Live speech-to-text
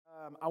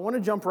I want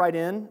to jump right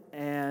in,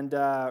 and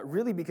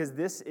really because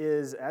this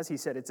is, as he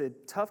said, it's a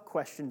tough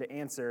question to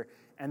answer,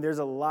 and there's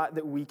a lot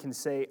that we can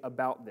say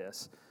about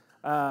this.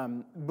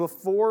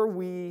 Before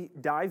we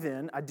dive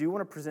in, I do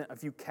want to present a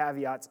few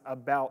caveats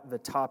about the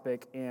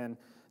topic and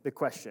the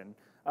question.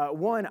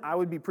 One, I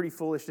would be pretty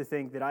foolish to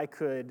think that I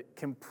could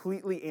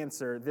completely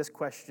answer this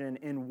question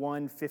in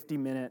one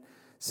 50-minute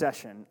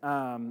session.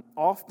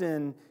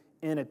 Often,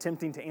 in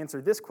attempting to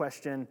answer this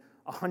question,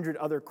 100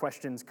 other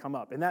questions come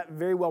up. And that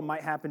very well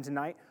might happen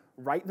tonight.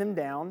 Write them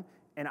down,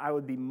 and I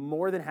would be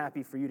more than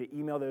happy for you to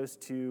email those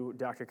to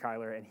Dr.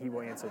 Kyler, and he will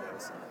answer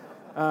those.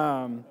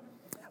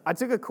 I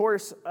took a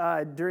course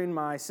during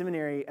my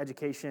seminary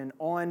education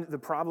on the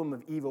problem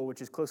of evil,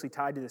 which is closely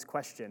tied to this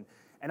question.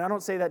 And I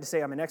don't say that to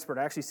say I'm an expert.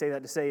 I actually say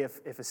that to say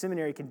if a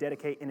seminary can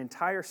dedicate an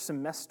entire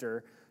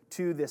semester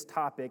to this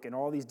topic and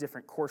all these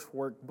different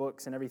coursework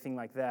books and everything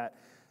like that,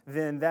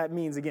 then that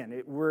means,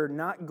 again, we're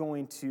not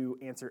going to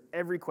answer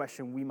every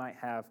question we might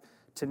have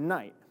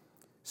tonight.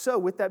 So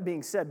with that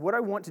being said, what I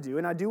want to do,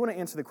 and I do want to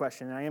answer the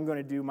question, and I am going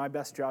to do my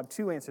best job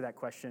to answer that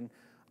question,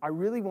 I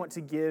really want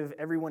to give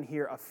everyone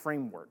here a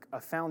framework, a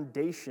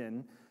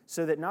foundation,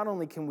 so that not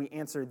only can we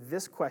answer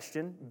this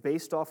question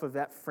based off of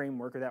that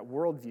framework or that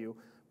worldview,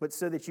 but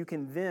so that you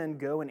can then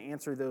go and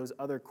answer those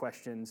other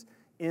questions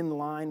in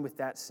line with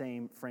that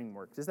same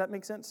framework. Does that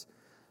make sense?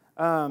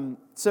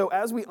 So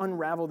as we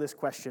unravel this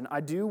question, I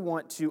do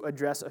want to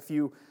address a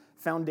few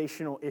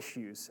foundational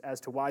issues as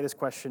to why this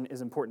question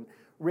is important.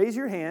 Raise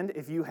your hand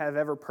if you have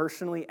ever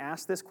personally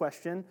asked this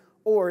question,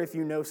 or if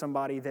you know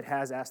somebody that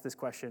has asked this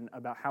question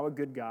about how a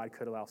good God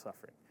could allow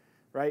suffering,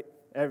 right?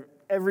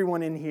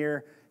 Everyone in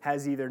here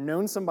has either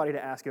known somebody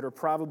to ask it or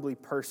probably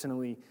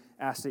personally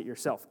asked it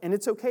yourself. And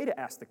it's okay to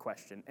ask the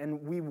question,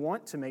 and we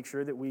want to make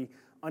sure that we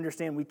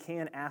understand we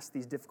can ask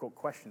these difficult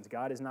questions.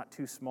 God is not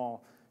too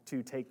small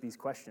to take these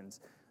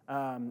questions.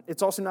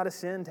 It's also not a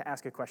sin to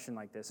ask a question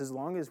like this, as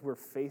long as we're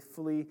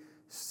faithfully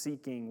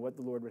seeking what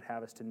the Lord would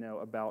have us to know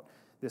about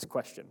this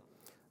question.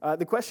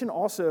 The question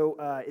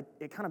also,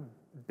 it kind of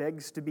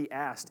begs to be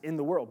asked in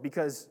the world,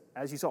 because,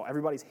 as you saw,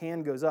 everybody's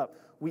hand goes up.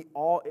 We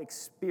all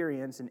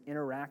experience and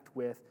interact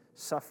with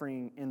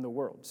suffering in the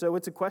world. So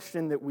it's a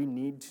question that we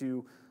need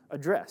to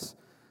address.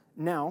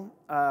 Now,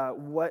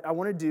 what I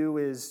want to do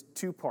is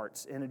two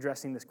parts in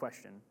addressing this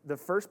question. The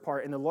first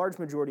part, and the large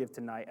majority of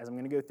tonight, as I'm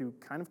going to go through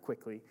kind of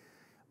quickly,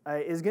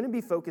 is going to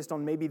be focused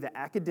on maybe the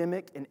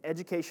academic and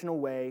educational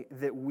way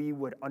that we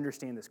would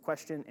understand this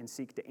question and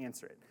seek to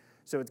answer it.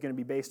 So it's going to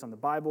be based on the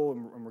Bible,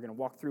 and we're going to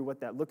walk through what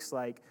that looks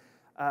like.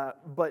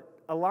 But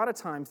a lot of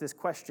times this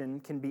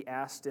question can be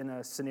asked in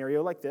a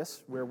scenario like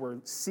this, where we're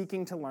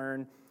seeking to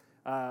learn.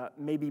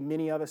 Maybe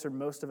many of us or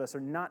most of us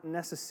are not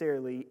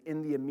necessarily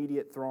in the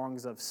immediate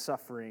throngs of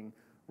suffering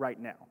right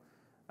now.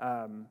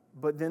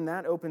 But then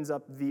that opens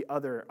up the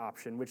other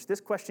option, which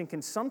this question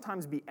can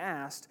sometimes be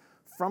asked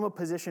from a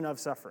position of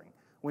suffering,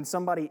 when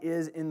somebody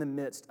is in the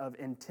midst of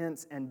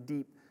intense and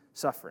deep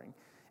suffering.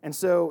 And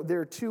so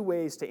there are two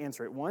ways to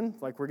answer it. One,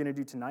 like we're going to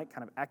do tonight,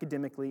 kind of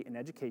academically and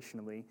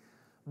educationally.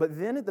 But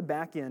then at the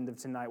back end of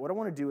tonight, what I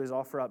want to do is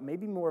offer up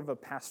maybe more of a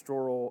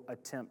pastoral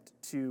attempt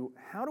to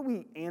how do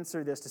we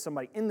answer this to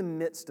somebody in the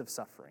midst of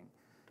suffering?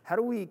 How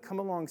do we come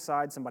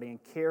alongside somebody and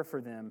care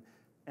for them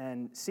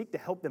and seek to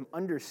help them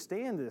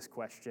understand this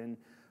question,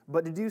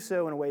 but to do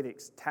so in a way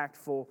that's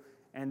tactful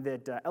and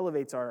that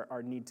elevates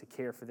our need to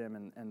care for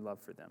them and love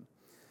for them?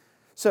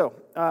 So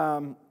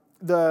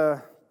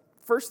the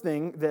first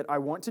thing that I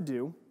want to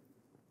do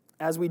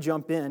as we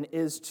jump in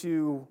is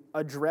to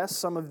address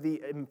some of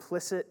the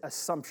implicit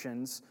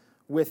assumptions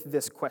with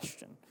this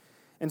question.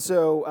 And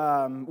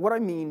so what I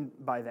mean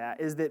by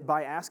that is that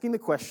by asking the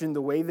question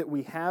the way that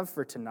we have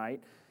for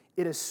tonight,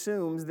 it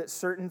assumes that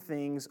certain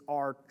things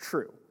are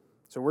true.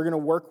 So we're going to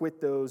work with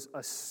those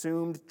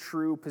assumed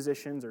true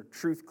positions or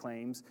truth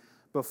claims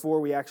before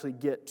we actually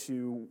get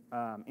to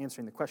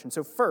answering the question.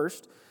 So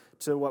first,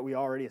 to what we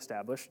already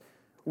established,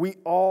 we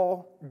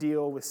all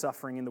deal with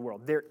suffering in the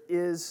world. There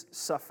is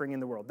suffering in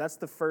the world. That's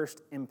the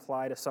first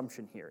implied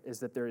assumption here, is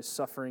that there is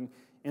suffering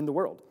in the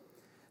world.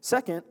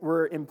 Second,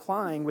 we're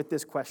implying with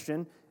this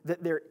question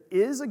that there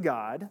is a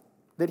God,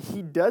 that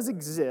he does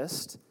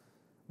exist,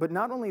 but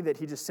not only that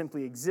he just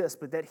simply exists,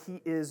 but that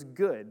he is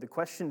good. The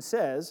question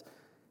says,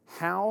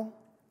 how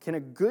can a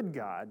good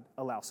God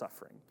allow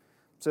suffering?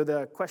 So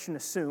the question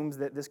assumes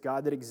that this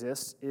God that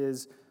exists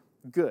is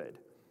good.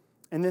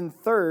 And then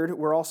third,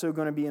 we're also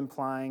going to be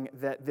implying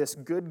that this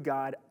good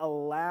God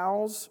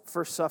allows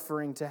for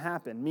suffering to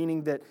happen,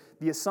 meaning that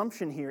the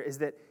assumption here is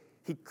that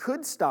he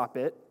could stop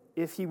it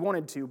if he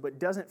wanted to, but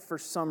doesn't for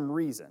some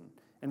reason.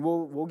 And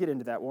we'll get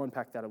into that. We'll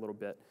unpack that a little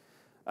bit.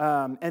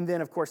 And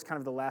then, of course, kind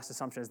of the last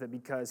assumption is that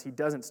because he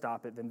doesn't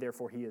stop it, then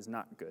therefore he is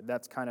not good.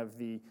 That's kind of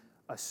the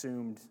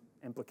assumed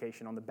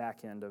implication on the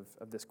back end of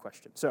this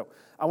question. So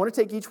I want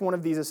to take each one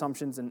of these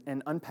assumptions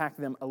and unpack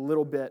them a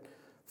little bit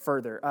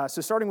further.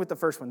 So starting with the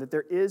first one, that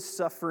there is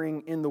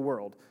suffering in the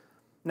world.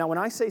 Now, when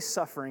I say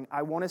suffering,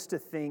 I want us to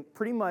think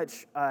pretty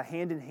much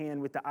hand in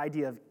hand with the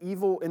idea of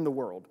evil in the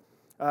world,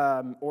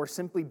 or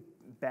simply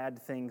bad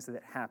things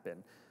that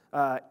happen.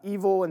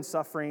 Evil and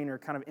suffering are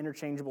kind of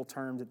interchangeable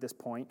terms at this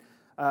point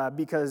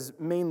because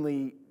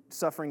mainly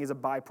suffering is a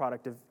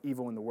byproduct of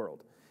evil in the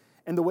world.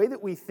 And the way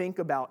that we think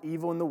about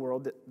evil in the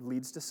world that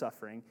leads to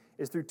suffering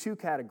is through two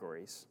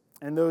categories,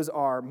 and those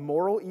are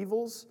moral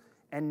evils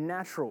and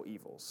natural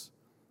evils.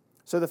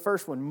 So the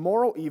first one,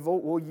 moral evil,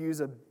 we'll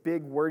use a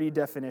big wordy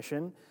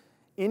definition.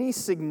 Any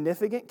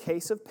significant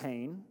case of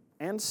pain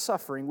and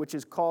suffering which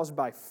is caused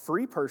by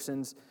free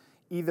persons,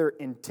 either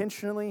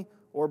intentionally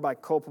or by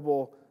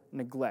culpable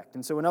neglect.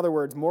 And so in other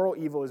words, moral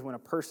evil is when a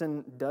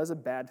person does a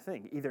bad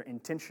thing, either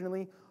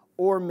intentionally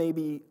or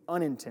maybe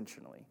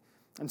unintentionally.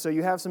 And so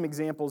you have some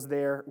examples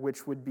there,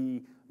 which would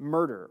be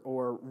murder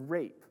or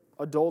rape,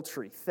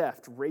 adultery,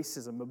 theft,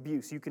 racism,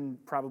 abuse. You can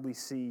probably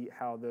see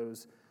how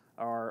those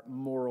are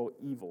moral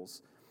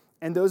evils.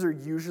 And those are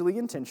usually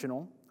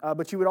intentional,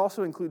 but you would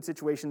also include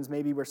situations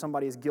maybe where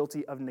somebody is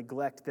guilty of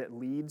neglect that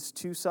leads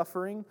to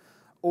suffering,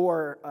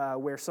 or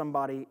where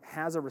somebody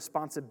has a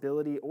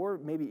responsibility or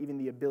maybe even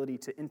the ability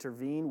to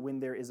intervene when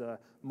there is a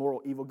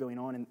moral evil going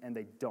on and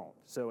they don't.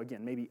 So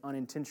again, maybe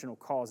unintentional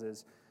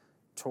causes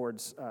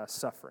towards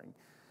suffering.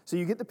 So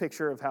you get the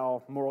picture of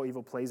how moral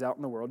evil plays out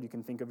in the world. You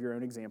can think of your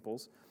own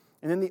examples.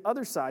 And then the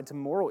other side to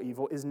moral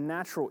evil is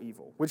natural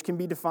evil, which can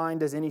be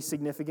defined as any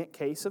significant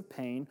case of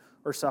pain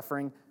or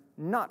suffering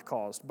not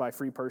caused by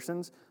free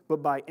persons, but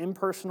by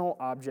impersonal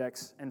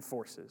objects and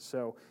forces.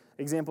 So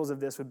examples of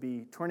this would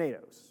be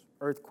tornadoes,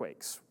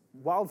 earthquakes,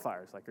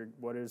 wildfires, like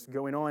what is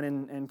going on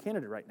in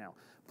Canada right now,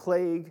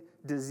 plague,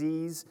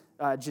 disease,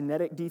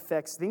 genetic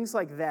defects, things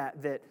like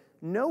that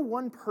no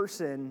one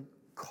person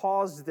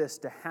caused this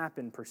to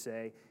happen per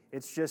se.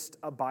 It's just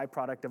a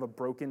byproduct of a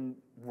broken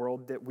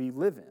world that we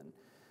live in.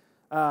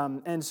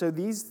 And so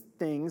these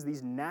things,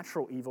 these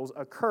natural evils,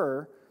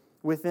 occur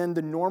within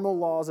the normal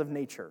laws of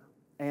nature.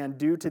 And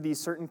due to these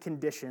certain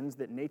conditions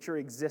that nature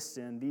exists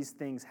in, these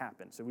things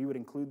happen. So we would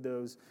include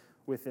those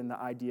within the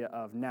idea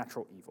of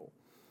natural evil.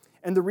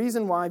 And the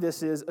reason why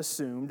this is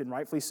assumed, and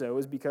rightfully so,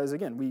 is because,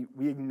 again,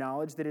 we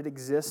acknowledge that it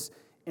exists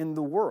in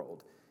the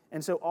world.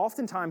 And so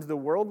oftentimes the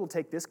world will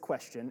take this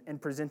question and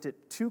present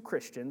it to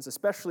Christians,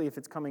 especially if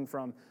it's coming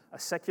from a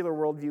secular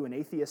worldview, an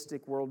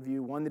atheistic worldview,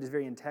 one that is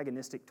very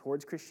antagonistic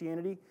towards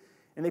Christianity.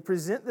 And they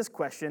present this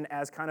question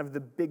as kind of the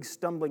big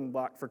stumbling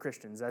block for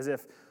Christians, as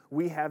if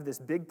we have this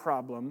big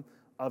problem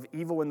of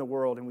evil in the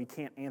world and we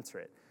can't answer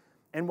it.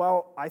 And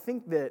while I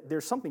think that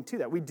there's something to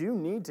that, we do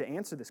need to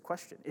answer this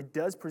question. It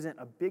does present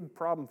a big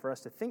problem for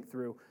us to think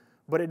through,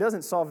 but it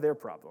doesn't solve their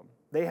problem.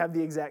 They have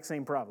the exact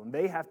same problem.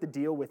 They have to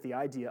deal with the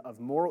idea of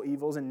moral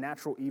evils and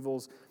natural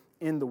evils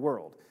in the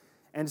world.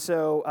 And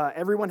so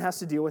everyone has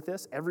to deal with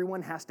this.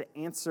 Everyone has to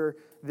answer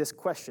this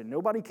question.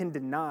 Nobody can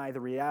deny the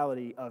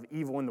reality of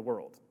evil in the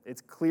world.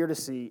 It's clear to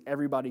see.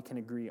 Everybody can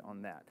agree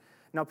on that.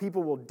 Now,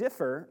 people will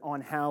differ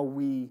on how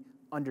we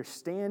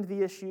understand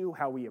the issue,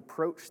 how we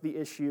approach the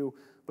issue,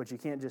 but you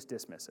can't just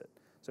dismiss it.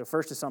 So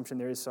first assumption,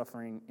 there is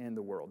suffering in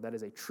the world. That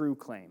is a true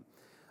claim.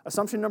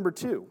 Assumption number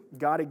 2,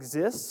 God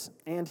exists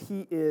and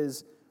he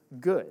is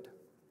good.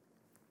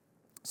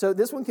 So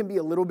this one can be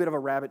a little bit of a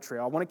rabbit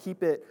trail. I want to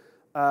keep it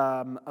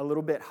a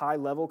little bit high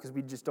level because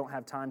we just don't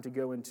have time to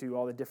go into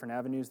all the different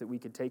avenues that we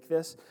could take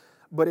this.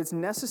 But it's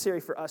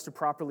necessary for us to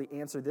properly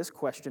answer this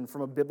question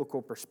from a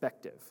biblical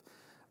perspective.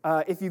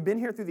 If you've been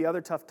here through the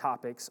other tough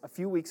topics, a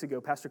few weeks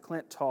ago, Pastor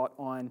Clint taught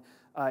on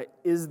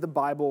is the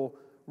Bible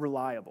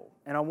reliable?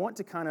 And I want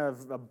to kind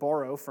of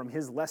borrow from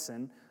his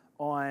lesson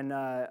on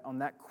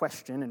that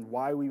question and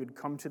why we would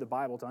come to the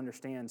Bible to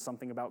understand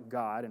something about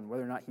God and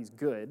whether or not he's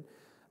good.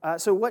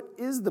 So what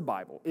is the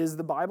Bible? Is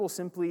the Bible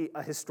simply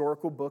a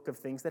historical book of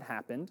things that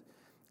happened?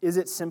 Is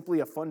it simply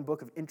a fun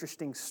book of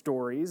interesting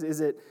stories? Is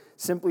it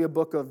simply a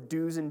book of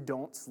do's and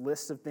don'ts,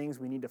 lists of things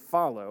we need to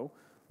follow?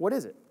 What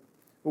is it?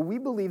 Well, we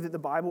believe that the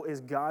Bible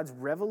is God's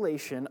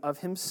revelation of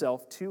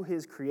himself to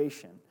his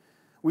creation.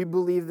 We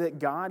believe that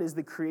God is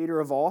the creator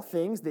of all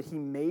things, that he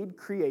made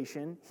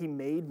creation, he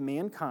made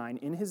mankind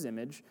in his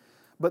image,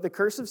 but the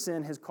curse of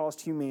sin has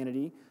caused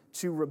humanity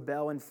to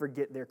rebel and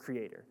forget their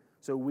creator.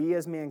 So we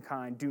as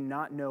mankind do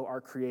not know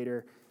our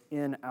creator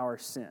in our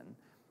sin.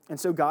 And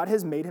so God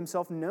has made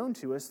himself known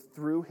to us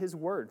through his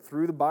word,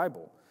 through the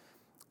Bible.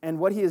 And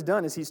what he has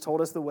done is he's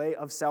told us the way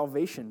of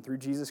salvation through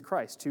Jesus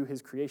Christ to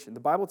his creation. The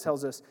Bible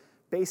tells us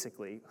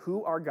basically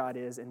who our God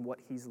is and what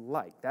he's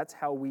like. That's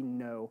how we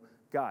know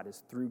God,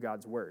 is through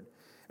God's word.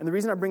 And the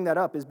reason I bring that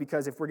up is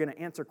because if we're going to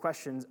answer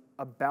questions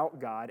about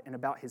God and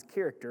about his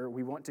character,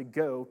 we want to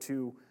go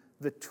to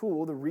the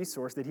tool, the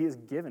resource that he has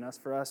given us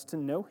for us to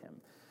know him.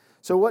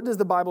 So what does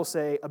the Bible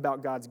say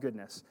about God's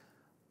goodness?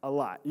 A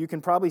lot. You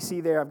can probably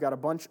see there, I've got a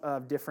bunch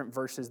of different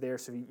verses there,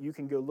 so you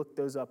can go look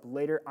those up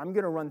later. I'm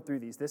going to run through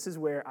these. This is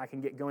where I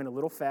can get going a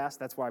little fast.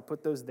 That's why I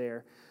put those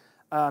there.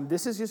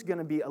 This is just going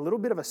to be a little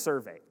bit of a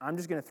survey. I'm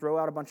just going to throw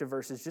out a bunch of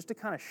verses just to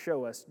kind of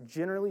show us,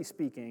 generally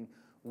speaking,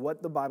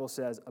 what the Bible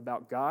says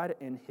about God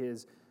and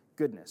his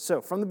goodness. So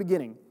from the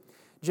beginning,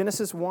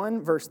 Genesis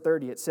 1, verse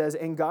 30, it says,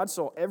 "And God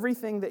saw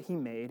everything that he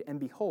made, and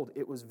behold,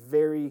 it was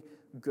very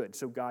good."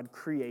 So God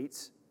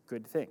creates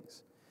good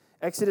things.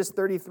 Exodus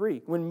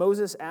 33, when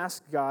Moses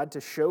asked God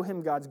to show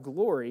him God's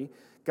glory,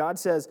 God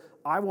says,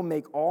 I will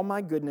make all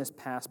my goodness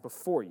pass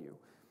before you.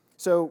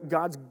 So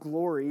God's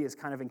glory is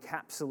kind of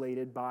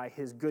encapsulated by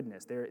his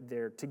goodness.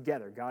 They're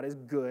together. God is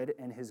good,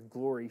 and his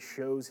glory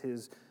shows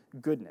his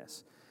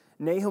goodness.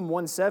 Nahum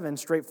 1:7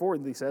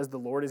 straightforwardly says, the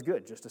Lord is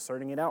good, just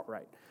asserting it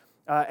outright.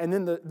 And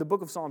then the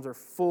book of Psalms are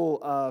full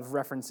of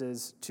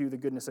references to the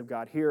goodness of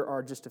God. Here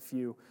are just a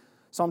few.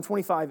 Psalm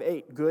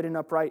 25:8, good and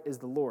upright is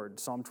the Lord.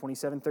 Psalm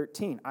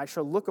 27:13, I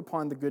shall look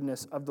upon the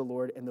goodness of the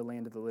Lord in the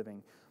land of the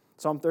living.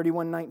 Psalm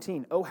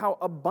 31:19, oh, how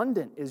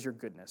abundant is your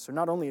goodness. So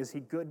not only is he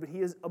good, but he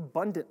is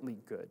abundantly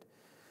good.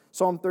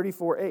 Psalm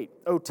 34:8,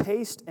 oh,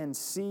 taste and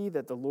see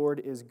that the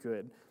Lord is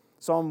good.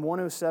 Psalm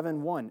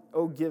 107:1,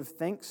 oh, give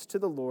thanks to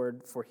the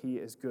Lord, for he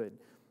is good.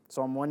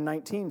 Psalm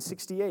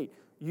 119:68,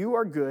 you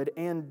are good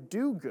and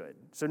do good.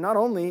 So not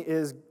only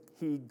is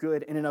he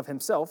good in and of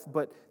himself,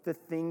 but the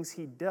things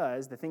he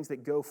does, the things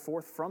that go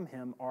forth from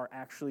him are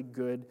actually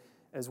good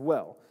as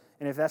well.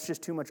 And if that's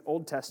just too much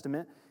Old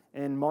Testament,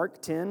 in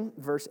Mark 10,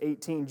 verse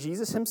 18,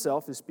 Jesus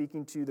himself is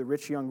speaking to the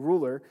rich young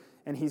ruler,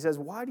 and he says,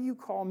 why do you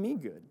call me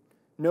good?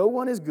 No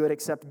one is good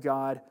except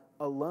God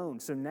alone.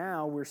 So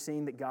now we're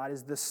seeing that God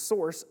is the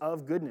source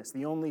of goodness.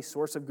 The only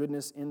source of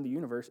goodness in the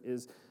universe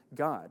is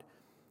God.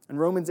 In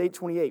Romans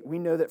 8:28, we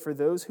know that for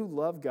those who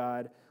love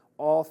God,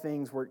 all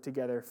things work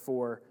together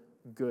for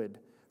good,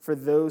 for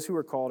those who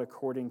are called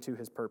according to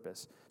his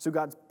purpose. So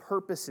God's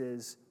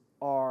purposes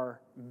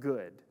are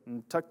good.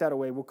 And tuck that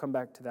away. We'll come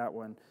back to that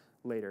one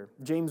later.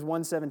 James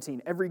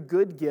 1:17, every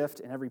good gift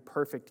and every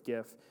perfect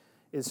gift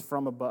is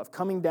from above,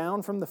 coming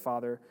down from the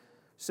Father.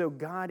 So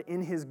God,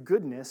 in his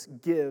goodness,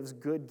 gives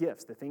good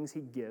gifts. The things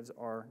he gives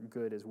are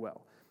good as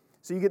well.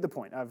 So you get the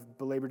point. I've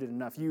belabored it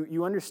enough.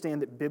 You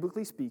understand that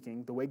biblically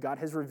speaking, the way God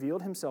has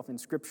revealed himself in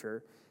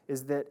Scripture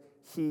is that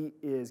he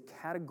is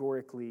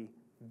categorically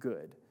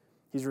good.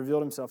 He's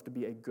revealed himself to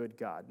be a good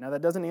God. Now,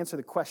 that doesn't answer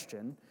the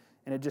question,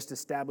 and it just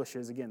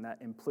establishes, again, that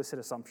implicit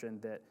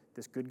assumption that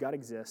this good God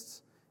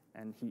exists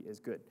and he is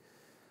good.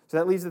 So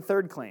that leaves the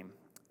third claim,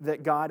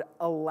 that God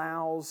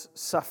allows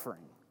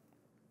suffering.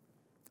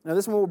 Now,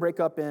 this one will break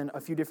up in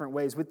a few different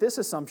ways. With this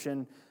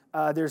assumption,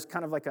 there's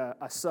kind of like a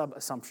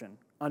sub-assumption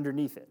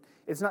underneath it.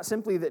 It's not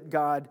simply that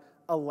God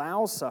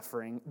allows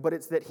suffering, but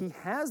it's that he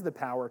has the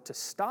power to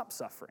stop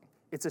suffering.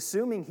 It's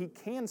assuming he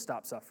can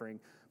stop suffering,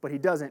 but he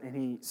doesn't, and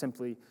he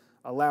simply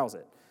allows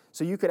it.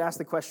 So you could ask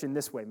the question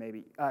this way,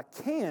 maybe.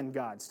 Can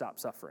God stop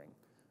suffering?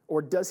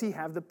 Or does he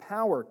have the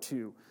power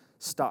to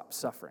stop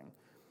suffering?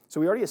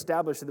 So we already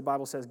established that the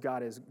Bible says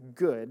God is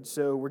good,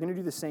 so we're going to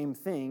do the same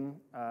thing,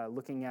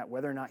 looking at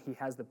whether or not he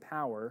has the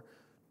power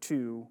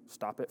to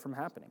stop it from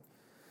happening.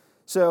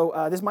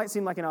 So this might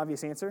seem like an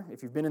obvious answer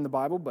if you've been in the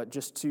Bible, but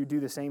just to do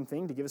the same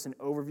thing, to give us an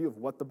overview of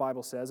what the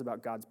Bible says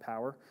about God's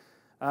power.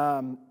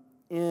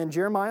 In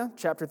Jeremiah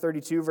chapter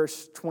 32,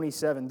 verse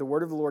 27, the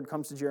word of the Lord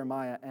comes to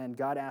Jeremiah, and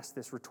God asks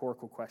this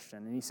rhetorical question.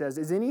 And he says,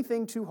 is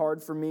anything too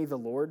hard for me, the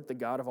Lord, the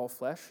God of all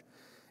flesh?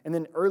 And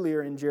then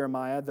earlier in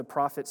Jeremiah, the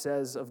prophet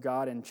says of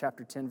God in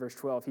chapter 10, verse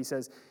 12, he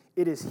says,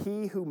 it is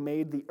he who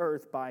made the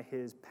earth by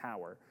his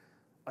power,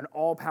 an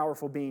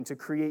all-powerful being to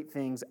create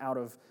things out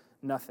of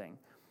nothing.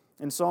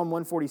 In Psalm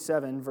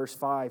 147, verse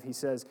 5, he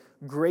says,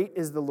 great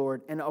is the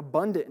Lord and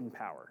abundant in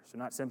power. So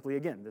not simply,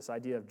 again, this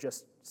idea of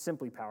just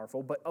simply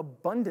powerful, but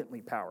abundantly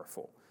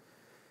powerful.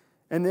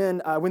 And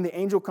then when the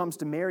angel comes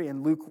to Mary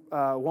in Luke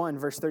 1,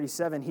 verse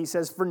 37, he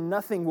says, for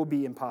nothing will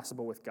be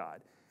impossible with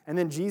God. And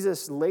then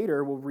Jesus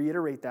later will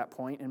reiterate that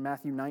point in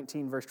Matthew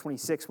 19, verse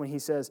 26, when he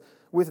says,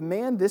 with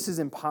man this is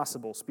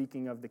impossible,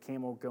 speaking of the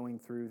camel going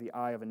through the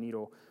eye of a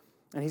needle.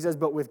 And he says,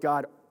 but with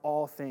God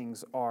all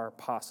things are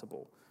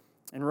possible.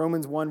 In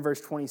Romans 1, verse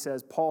 20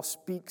 says, Paul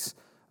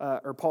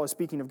is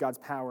speaking of God's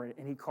power,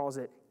 and he calls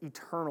it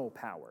eternal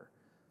power.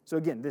 So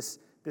again, this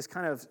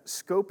kind of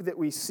scope that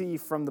we see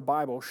from the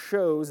Bible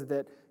shows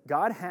that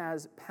God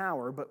has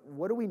power, but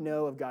what do we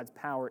know of God's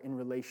power in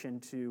relation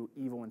to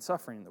evil and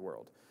suffering in the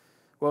world?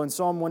 Well, in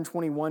Psalm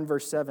 121,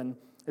 verse 7,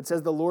 it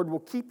says, the Lord will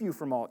keep you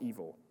from all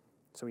evil.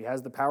 So he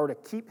has the power to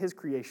keep his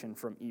creation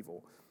from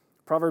evil.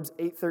 Proverbs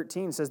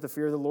 8:13 says the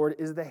fear of the Lord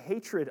is the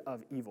hatred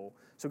of evil.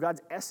 So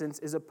God's essence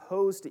is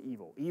opposed to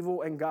evil.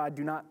 Evil and God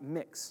do not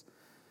mix.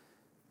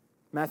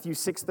 Matthew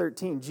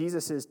 6:13,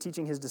 Jesus is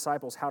teaching his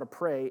disciples how to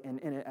pray, and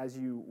in it, as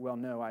you well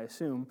know, I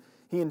assume,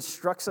 he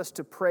instructs us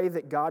to pray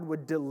that God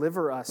would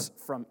deliver us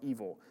from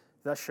evil,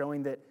 thus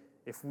showing that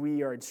if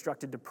we are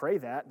instructed to pray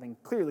that, then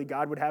clearly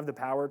God would have the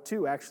power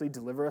to actually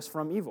deliver us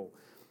from evil.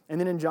 And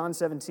then in John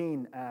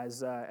 17,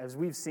 as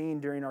we've seen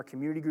during our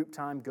community group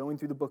time going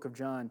through the book of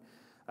John,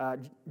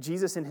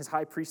 Jesus in his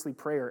high priestly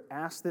prayer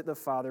asked that the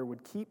Father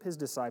would keep his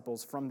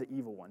disciples from the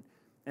evil one.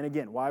 And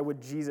again, why would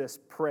Jesus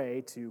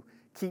pray to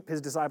keep his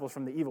disciples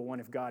from the evil one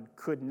if God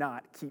could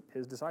not keep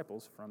his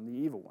disciples from the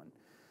evil one?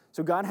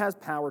 So God has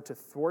power to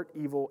thwart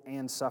evil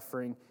and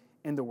suffering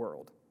in the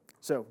world.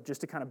 So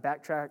just to kind of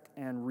backtrack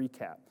and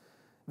recap,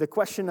 the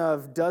question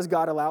of does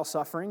God allow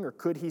suffering or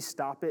could he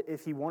stop it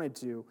if he wanted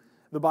to,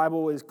 the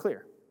Bible is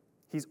clear.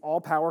 He's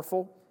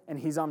all-powerful and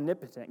he's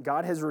omnipotent.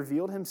 God has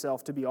revealed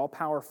himself to be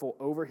all-powerful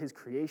over his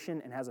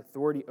creation and has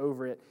authority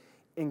over it,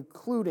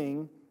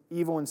 including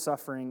evil and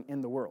suffering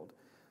in the world.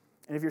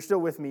 And if you're still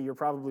with me, you're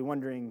probably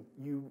wondering,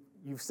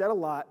 you've said a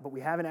lot, but we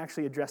haven't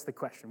actually addressed the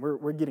question.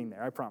 We're getting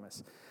there, I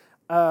promise.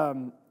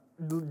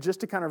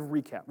 Just to kind of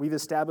recap, we've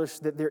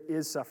established that there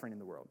is suffering in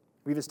the world.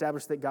 We've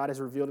established that God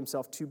has revealed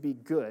himself to be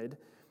good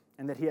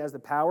and that he has the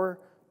power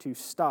to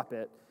stop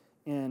it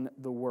in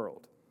the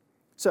world.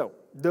 So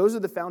those are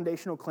the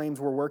foundational claims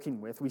we're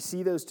working with. We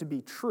see those to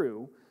be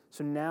true,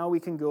 so now we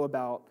can go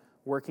about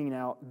working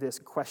out this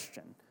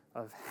question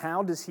of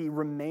how does he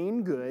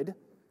remain good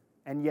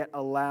and yet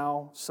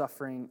allow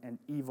suffering and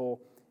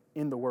evil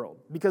in the world?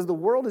 Because the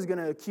world is going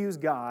to accuse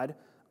God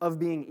of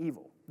being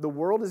evil. The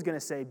world is going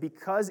to say,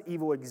 because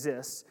evil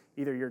exists,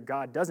 either your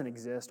God doesn't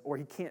exist or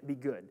he can't be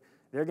good.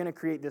 They're going to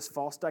create this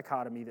false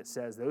dichotomy that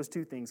says those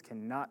two things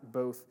cannot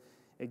both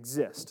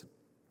exist.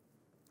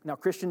 Now,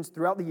 Christians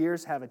throughout the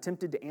years have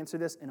attempted to answer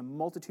this in a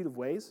multitude of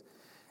ways.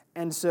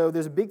 And so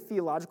there's a big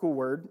theological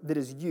word that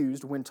is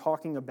used when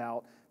talking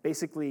about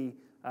basically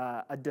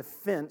a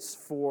defense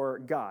for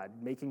God,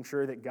 making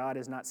sure that God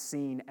is not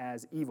seen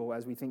as evil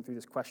as we think through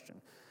this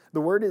question.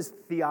 The word is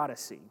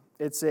theodicy.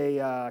 It's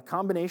a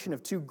combination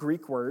of two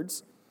Greek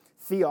words,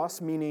 theos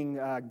meaning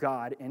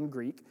God in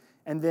Greek,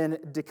 and then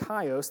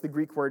dikaios, the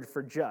Greek word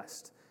for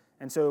just.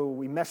 And so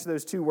we mesh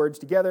those two words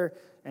together,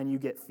 and you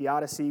get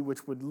theodicy,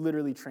 which would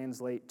literally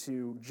translate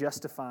to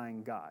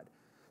justifying God.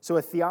 So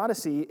a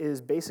theodicy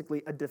is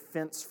basically a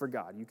defense for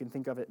God. You can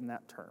think of it in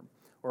that term,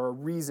 or a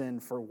reason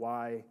for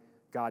why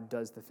God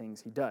does the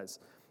things he does.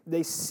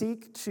 They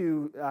seek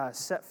to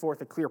set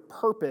forth a clear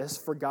purpose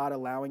for God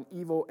allowing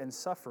evil and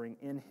suffering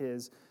in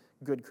his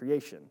good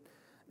creation.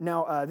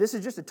 Now, this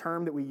is just a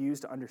term that we use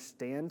to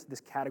understand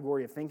this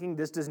category of thinking.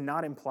 This does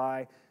not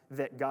imply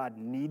that God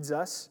needs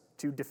us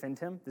to defend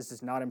him. This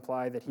does not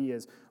imply that he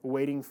is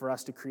waiting for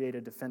us to create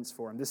a defense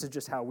for him. This is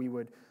just how we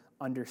would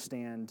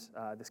understand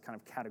this kind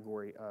of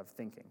category of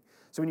thinking.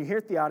 So when you hear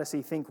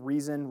theodicy, think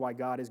reason why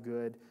God is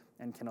good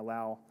and can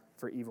allow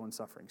for evil and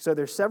suffering. So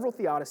there's several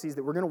theodicies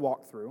that we're going to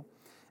walk through,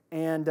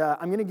 and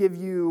I'm going to give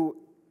you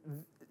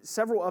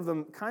several of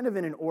them kind of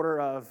in an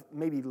order of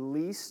maybe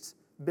least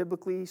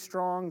biblically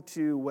strong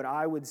to what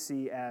I would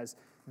see as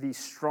the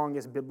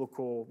strongest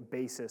biblical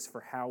basis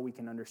for how we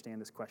can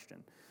understand this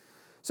question.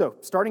 So,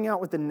 starting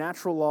out with the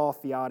natural law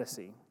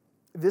theodicy,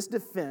 this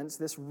defense,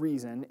 this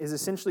reason, is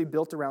essentially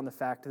built around the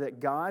fact that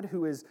God,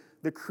 who is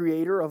the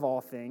creator of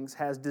all things,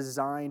 has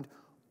designed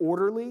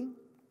orderly,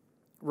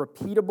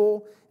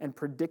 repeatable, and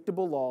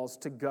predictable laws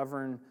to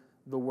govern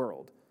the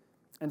world.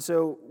 And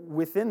so,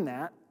 within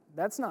that,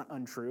 that's not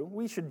untrue.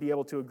 We should be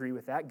able to agree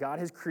with that. God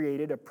has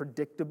created a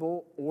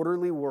predictable,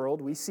 orderly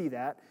world. We see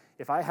that.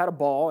 If I had a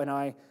ball and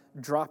I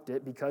dropped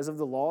it because of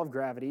the law of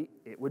gravity,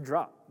 it would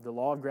drop. The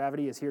law of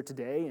gravity is here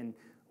today, and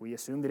we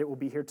assume that it will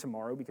be here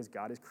tomorrow because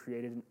God has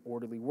created an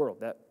orderly world.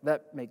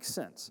 That makes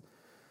sense.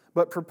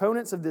 But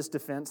proponents of this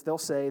defense, they'll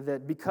say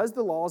that because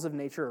the laws of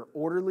nature are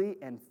orderly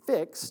and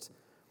fixed,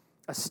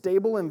 a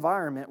stable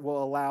environment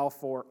will allow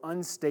for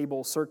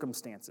unstable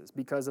circumstances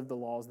because of the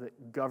laws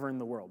that govern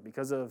the world.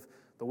 Because of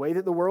the way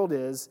that the world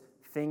is,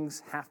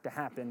 things have to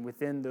happen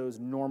within those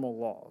normal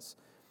laws.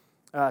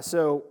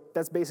 So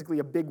that's basically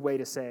a big way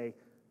to say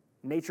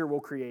nature will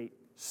create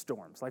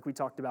storms, like we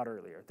talked about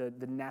earlier,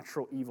 the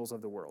natural evils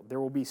of the world. There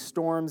will be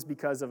storms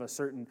because of a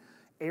certain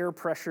air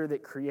pressure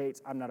that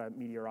creates, I'm not a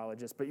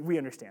meteorologist, but we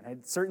understand,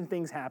 certain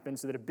things happen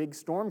so that a big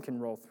storm can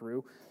roll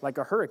through, like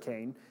a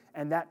hurricane,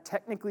 and that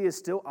technically is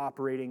still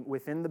operating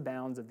within the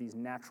bounds of these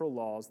natural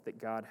laws that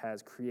God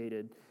has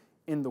created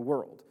in the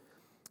world.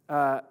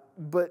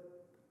 But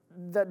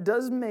that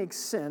does make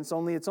sense,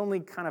 only it's only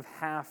kind of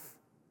half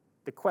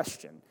the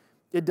question.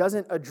 It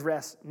doesn't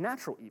address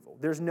natural evil.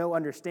 There's no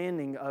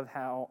understanding of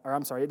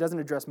it doesn't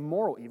address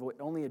moral evil. It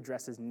only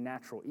addresses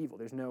natural evil.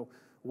 There's no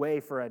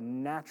way for a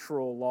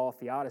natural law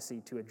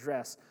theodicy to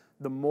address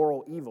the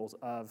moral evils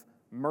of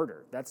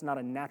murder. That's not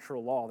a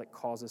natural law that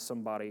causes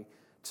somebody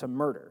to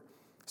murder.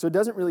 So it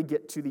doesn't really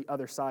get to the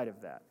other side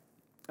of that.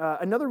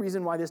 Another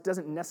reason why this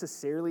doesn't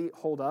necessarily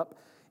hold up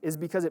is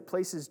because it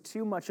places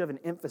too much of an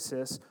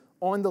emphasis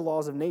on the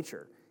laws of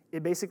nature.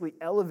 It basically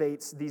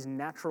elevates these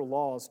natural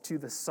laws to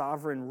the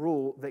sovereign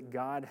rule that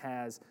God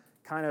has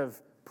kind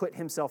of put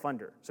himself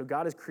under. So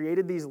God has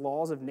created these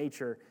laws of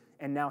nature,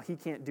 and now he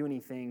can't do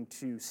anything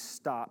to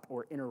stop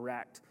or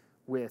interact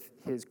with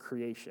his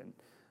creation.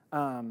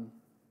 And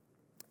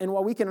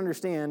while we can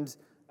understand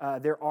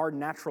there are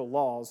natural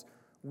laws,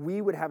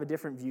 we would have a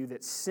different view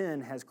that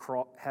sin has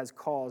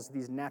caused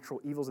these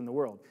natural evils in the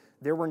world.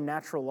 There were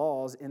natural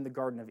laws in the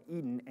Garden of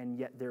Eden, and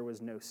yet there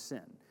was no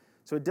sin.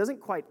 So it doesn't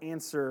quite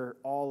answer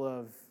all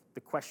of the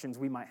questions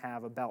we might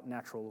have about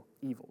natural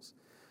evils.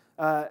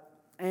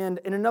 And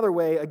in another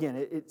way, again,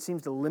 it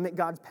seems to limit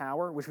God's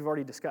power, which we've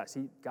already discussed.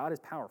 God is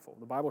powerful.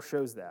 The Bible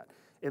shows that.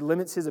 It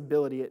limits his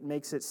ability. It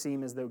makes it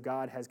seem as though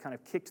God has kind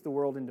of kicked the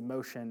world into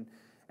motion,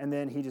 and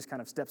then he just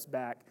kind of steps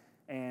back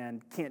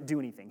and can't do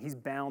anything. He's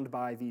bound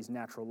by these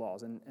natural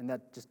laws, and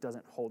that just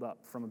doesn't hold up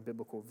from a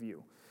biblical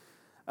view.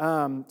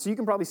 So you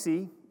can probably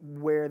see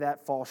where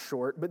that falls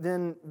short. But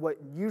then what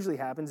usually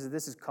happens is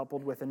this is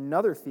coupled with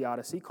another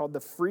theodicy called the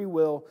free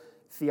will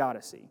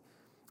theodicy.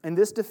 And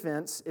this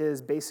defense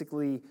is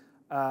basically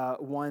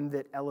one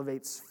that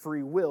elevates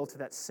free will to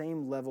that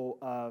same level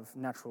of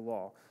natural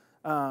law.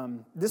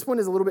 This one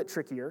is a little bit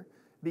trickier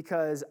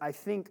because I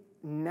think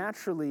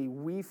naturally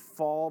we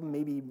fall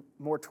maybe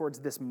more towards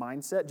this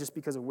mindset just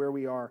because of where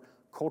we are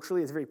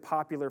culturally. It's very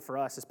popular for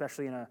us,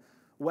 especially in a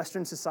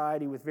Western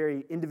society with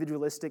very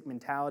individualistic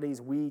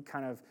mentalities. We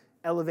kind of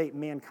elevate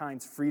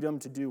mankind's freedom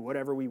to do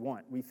whatever we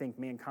want. We think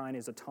mankind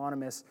is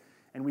autonomous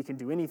and we can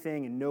do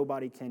anything and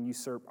nobody can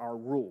usurp our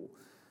rule.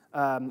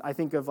 I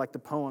think of like the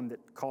poem that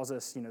calls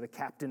us, the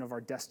captain of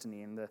our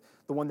destiny and the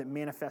one that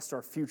manifests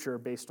our future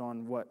based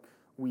on what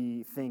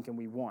we think and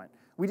we want.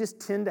 We just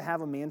tend to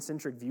have a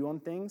man-centric view on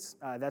things.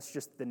 That's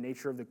just the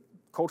nature of the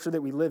culture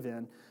that we live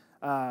in.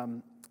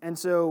 And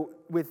so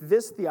with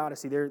this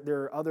theodicy, there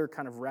are other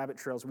kind of rabbit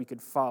trails we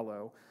could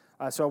follow.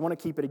 So I want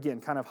to keep it, again,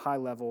 kind of high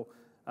level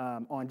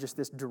on just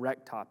this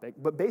direct topic.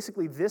 But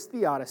basically, this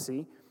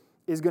theodicy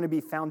is going to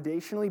be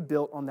foundationally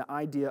built on the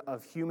idea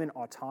of human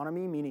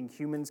autonomy, meaning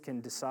humans can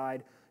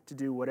decide to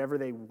do whatever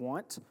they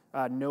want.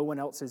 No one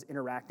else is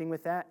interacting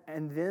with that.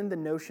 And then the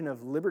notion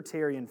of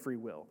libertarian free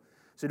will.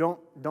 So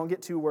don't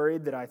get too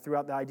worried that I threw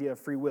out the idea of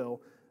free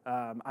will.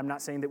 I'm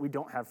not saying that we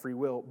don't have free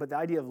will, but the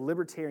idea of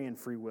libertarian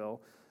free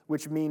will,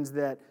 which means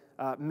that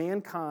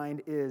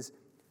mankind is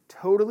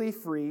totally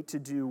free to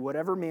do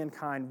whatever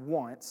mankind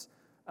wants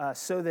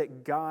so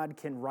that God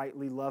can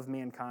rightly love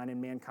mankind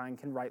and mankind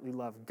can rightly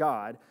love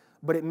God.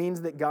 But it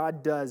means that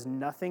God does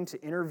nothing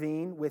to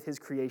intervene with his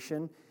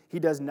creation. He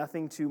does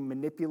nothing to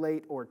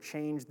manipulate or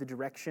change the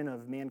direction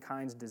of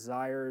mankind's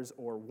desires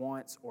or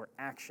wants or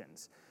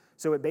actions.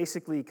 So it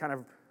basically kind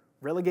of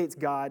relegates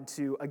God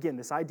to, again,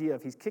 this idea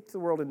of he's kicked the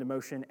world into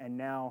motion and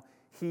now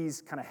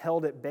he's kind of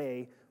held at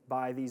bay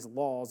by these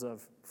laws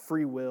of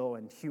free will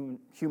and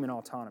human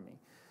autonomy.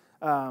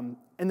 And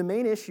the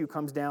main issue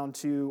comes down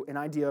to an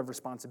idea of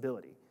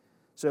responsibility.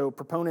 So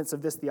proponents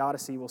of this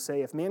theodicy will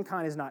say if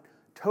mankind is not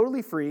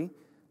totally free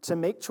to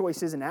make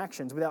choices and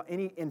actions without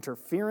any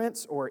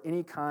interference or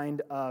any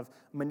kind of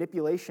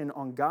manipulation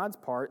on God's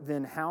part,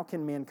 then how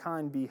can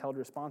mankind be held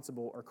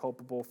responsible or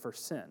culpable for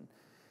sin?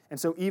 And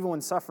so evil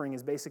and suffering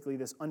is basically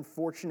this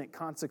unfortunate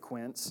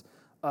consequence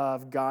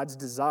of God's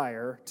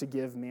desire to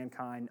give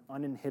mankind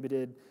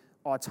uninhibited,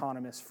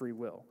 autonomous free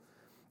will.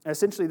 And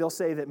essentially, they'll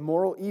say that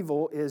moral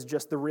evil is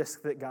just the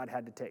risk that God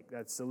had to take.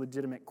 That's a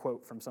legitimate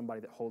quote from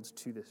somebody that holds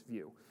to this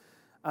view.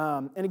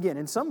 And again,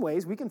 in some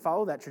ways, we can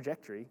follow that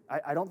trajectory.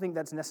 I don't think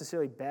that's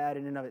necessarily bad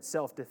in and of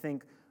itself to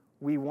think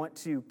we want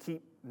to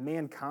keep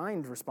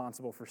mankind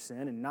responsible for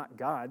sin and not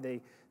God.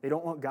 They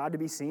don't want God to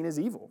be seen as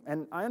evil.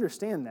 And I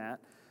understand that.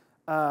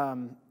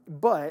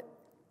 But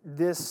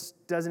this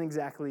doesn't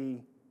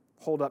exactly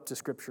hold up to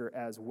Scripture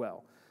as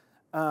well.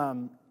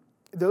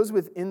 Those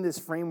within this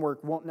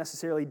framework won't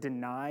necessarily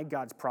deny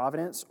God's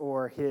providence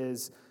or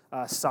his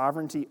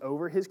sovereignty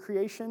over his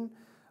creation,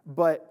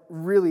 but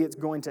really it's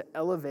going to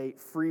elevate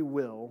free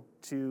will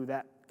to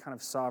that kind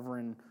of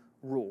sovereign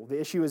rule. The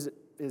issue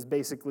is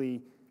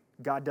basically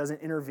God doesn't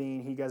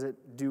intervene, he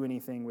doesn't do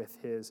anything with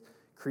his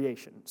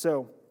creation.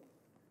 So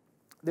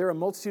there are a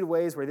multitude of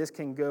ways where this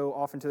can go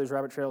off into those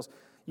rabbit trails.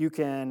 You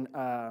can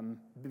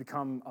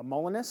become a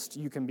Molinist,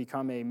 you can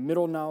become a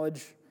middle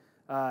knowledge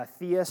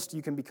theist,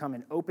 you can become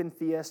an open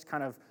theist,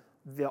 kind of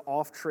the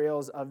off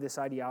trails of this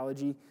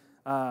ideology.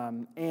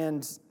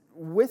 And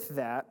with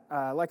that,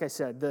 like I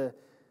said, the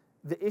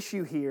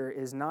issue here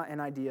is not an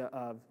idea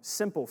of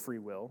simple free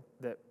will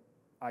that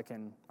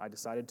I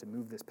decided to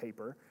move this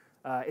paper.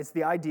 It's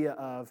the idea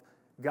of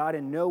God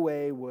in no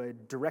way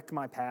would direct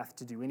my path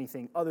to do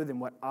anything other than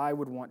what I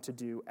would want to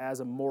do as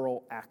a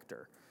moral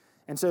actor.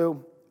 And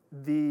so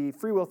the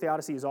free will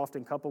theodicy is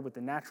often coupled with the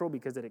natural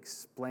because it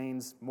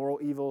explains moral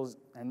evils,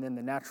 and then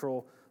the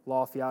natural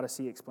law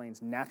theodicy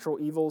explains natural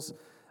evils.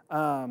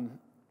 But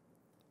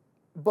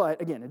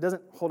again, it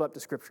doesn't hold up to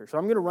Scripture. So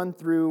I'm going to run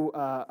through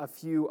a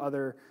few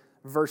other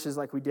verses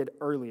like we did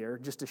earlier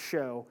just to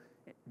show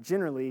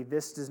generally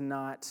this is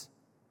not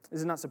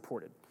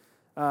supported.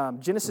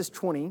 Genesis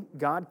 20,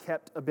 God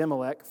kept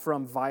Abimelech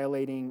from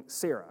violating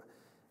Sarah.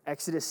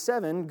 Exodus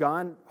 7,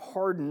 God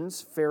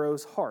hardens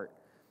Pharaoh's heart.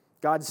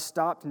 God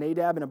stopped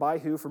Nadab and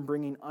Abihu from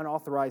bringing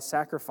unauthorized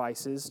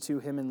sacrifices to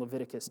him in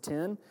Leviticus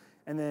 10.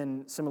 And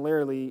then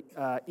similarly,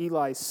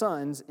 Eli's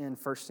sons in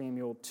 1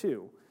 Samuel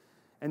 2.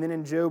 And then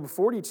in Job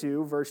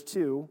 42, verse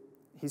 2,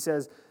 he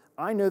says,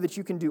 I know that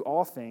you can do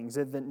all things,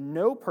 and that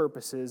no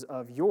purposes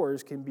of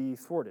yours can be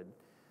thwarted.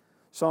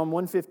 Psalm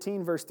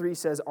 115, verse 3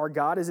 says, our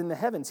God is in the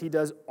heavens. He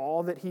does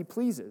all that he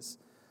pleases.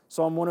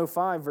 Psalm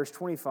 105, verse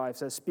 25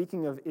 says,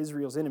 speaking of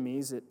Israel's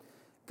enemies,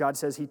 God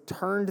says he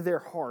turned their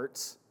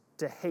hearts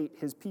to hate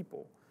his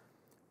people.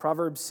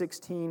 Proverbs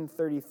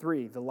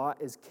 16:33, the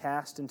lot is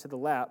cast into the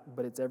lap,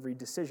 but its every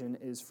decision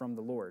is from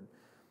the Lord.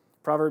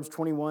 Proverbs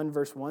 21,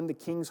 verse 1, the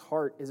king's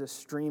heart is a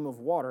stream of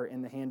water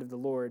in the hand of the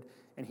Lord,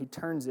 and he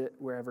turns it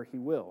wherever he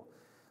will.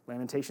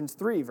 Lamentations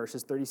 3,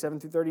 verses 37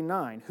 through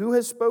 39. Who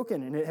has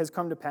spoken, and it has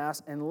come to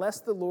pass, unless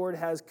the Lord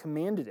has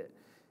commanded it?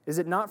 Is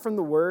it not from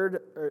the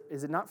word, or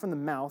is it not from the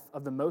mouth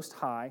of the Most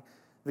High,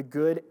 the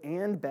good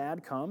and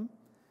bad come?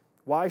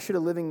 Why should a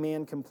living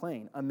man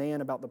complain, a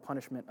man about the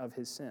punishment of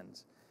his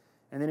sins?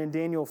 And then in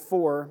Daniel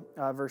 4,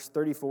 verse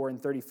 34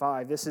 and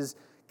 35, this is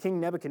King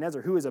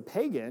Nebuchadnezzar, who is a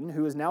pagan,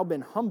 who has now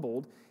been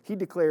humbled. He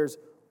declares,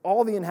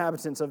 all the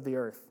inhabitants of the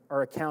earth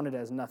are accounted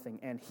as nothing,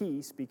 and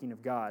he, speaking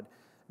of God,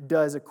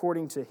 does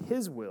according to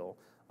his will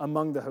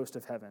among the host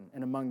of heaven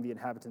and among the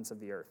inhabitants of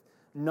the earth.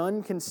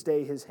 None can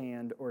stay his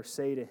hand or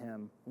say to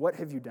him, what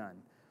have you done?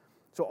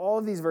 So all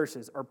of these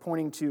verses are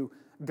pointing to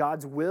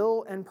God's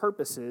will and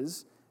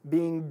purposes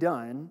being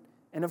done.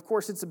 And of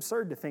course, it's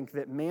absurd to think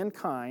that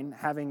mankind,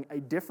 having a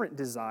different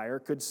desire,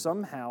 could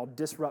somehow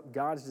disrupt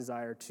God's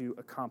desire to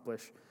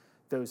accomplish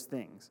those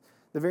things.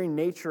 The very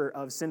nature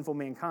of sinful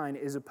mankind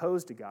is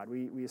opposed to God.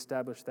 We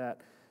established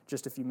that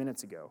just a few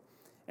minutes ago.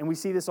 And we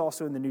see this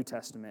also in the New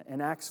Testament. In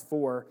Acts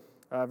 4,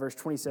 verse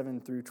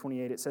 27 through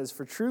 28, it says,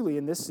 For truly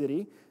in this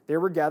city there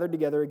were gathered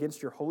together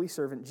against your holy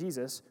servant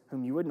Jesus,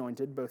 whom you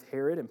anointed, both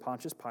Herod and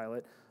Pontius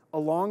Pilate,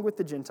 along with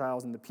the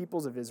Gentiles and the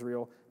peoples of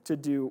Israel, to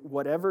do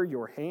whatever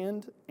your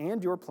hand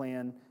and your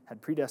plan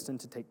had predestined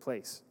to take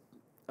place.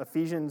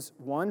 Ephesians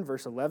 1,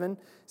 verse 11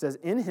 says,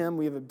 In him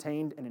we have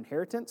obtained an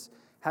inheritance,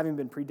 having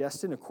been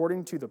predestined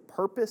according to the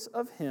purpose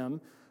of him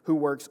who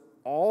works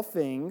all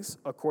things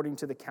according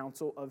to the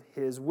counsel of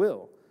his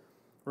will.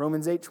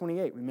 Romans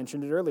 8:28, we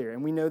mentioned it earlier,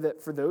 and we know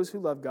that for those who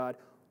love God,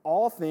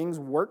 all things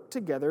work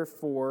together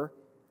for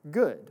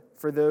good,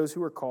 for those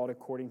who are called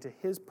according to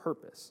his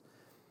purpose.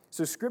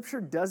 So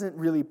Scripture doesn't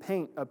really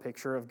paint a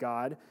picture of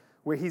God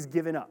where he's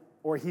given up,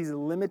 or he's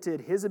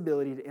limited his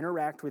ability to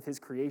interact with his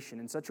creation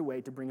in such a way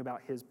to bring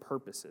about his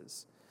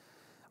purposes.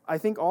 I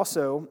think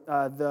also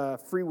the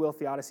free will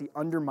theodicy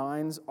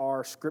undermines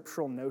our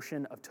scriptural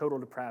notion of total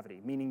depravity,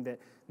 meaning that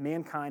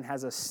mankind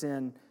has a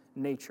sin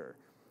nature.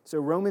 So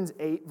Romans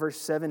 8, verse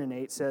 7 and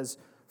 8 says,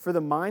 For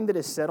the mind that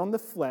is set on the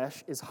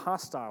flesh is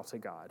hostile to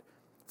God,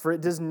 for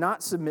it does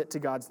not submit to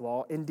God's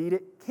law. Indeed,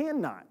 it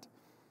cannot.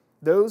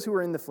 Those who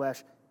are in the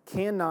flesh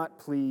cannot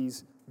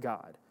please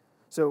God.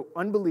 So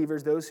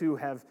unbelievers, those who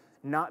have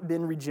not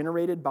been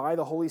regenerated by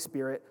the Holy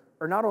Spirit,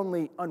 are not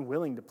only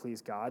unwilling to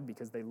please God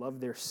because they love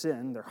their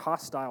sin, they're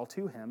hostile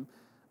to him,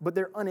 but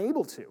they're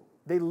unable to.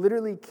 They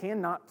literally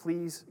cannot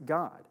please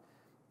God.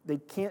 They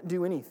can't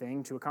do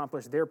anything to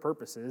accomplish their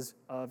purposes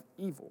of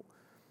evil.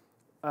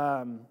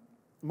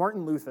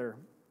 Martin Luther,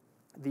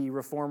 the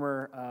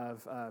reformer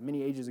of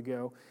many ages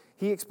ago,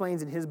 he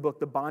explains in his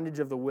book, The Bondage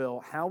of the Will,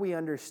 how we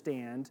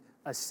understand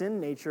a sin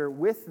nature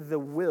with the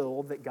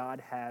will that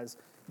God has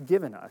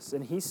given us.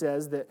 And he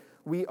says that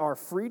we are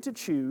free to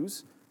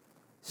choose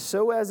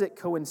so as it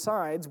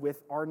coincides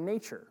with our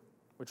nature,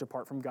 which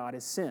apart from God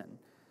is sin.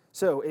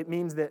 So it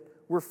means that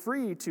we're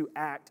free to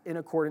act in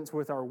accordance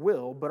with our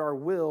will, but our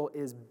will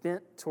is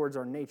bent towards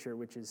our nature,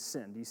 which is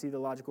sin. Do you see the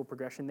logical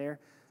progression there?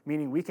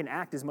 Meaning we can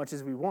act as much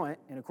as we want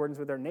in accordance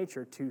with our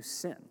nature to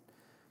sin,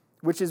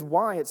 which is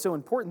why it's so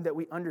important that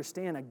we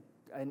understand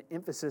an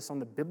emphasis on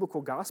the biblical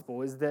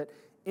gospel is that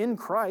in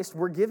Christ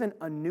we're given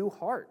a new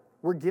heart.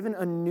 We're given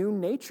a new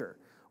nature,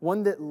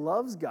 one that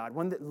loves God,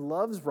 one that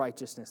loves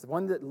righteousness,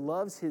 one that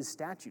loves his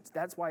statutes.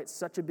 That's why it's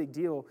such a big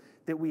deal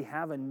that we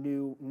have a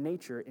new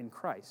nature in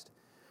Christ.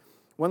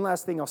 One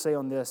last thing I'll say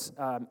on this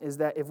is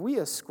that if we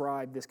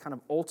ascribe this kind of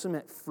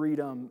ultimate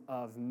freedom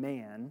of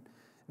man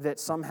that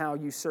somehow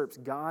usurps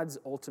God's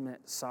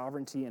ultimate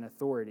sovereignty and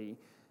authority,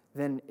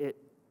 then it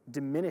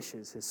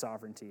diminishes his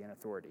sovereignty and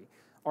authority.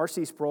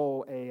 R.C.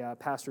 Sproul, a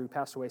pastor who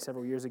passed away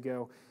several years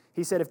ago,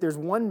 he said, if there's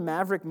one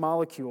maverick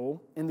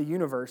molecule in the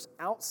universe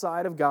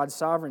outside of God's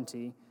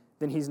sovereignty,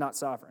 then he's not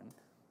sovereign.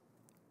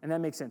 And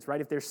that makes sense,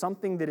 right? If there's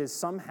something that is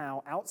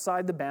somehow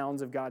outside the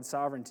bounds of God's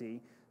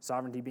sovereignty,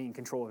 sovereignty being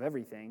control of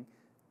everything,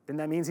 then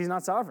that means he's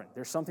not sovereign.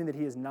 There's something that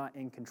he is not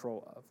in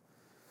control of.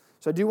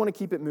 So I do want to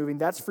keep it moving.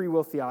 That's free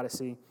will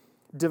theodicy.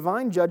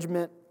 Divine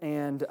judgment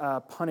and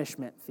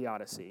punishment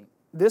theodicy.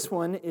 This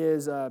one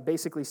is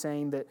basically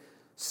saying that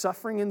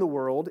suffering in the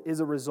world is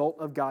a result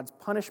of God's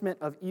punishment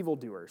of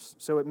evildoers.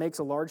 So it makes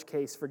a large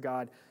case for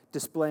God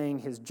displaying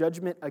his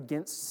judgment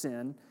against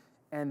sin,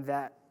 and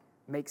that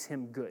makes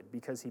him good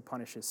because he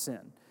punishes sin.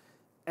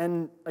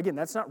 And again,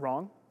 that's not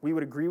wrong. We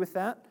would agree with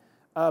that.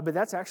 But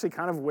that's actually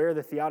kind of where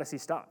the theodicy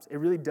stops. It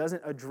really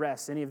doesn't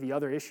address any of the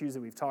other issues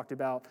that we've talked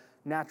about,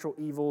 natural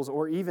evils,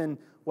 or even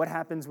what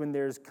happens when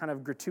there's kind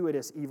of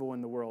gratuitous evil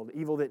in the world,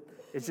 evil that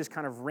is just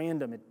kind of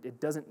random. It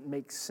doesn't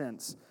make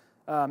sense.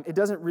 It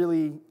doesn't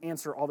really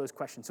answer all those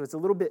questions, so it's a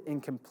little bit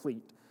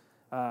incomplete.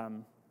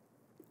 And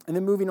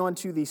then moving on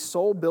to the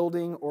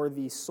soul-building or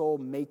the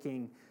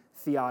soul-making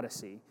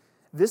theodicy.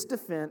 This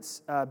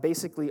defense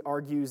basically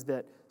argues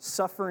that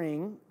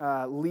suffering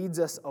leads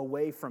us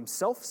away from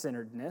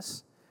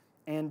self-centeredness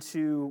and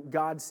to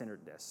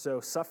God-centeredness. So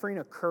suffering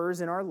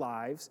occurs in our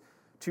lives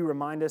to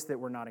remind us that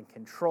we're not in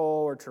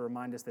control, or to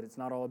remind us that it's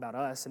not all about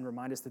us, and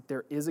remind us that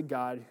there is a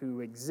God who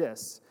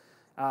exists.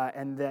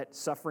 and that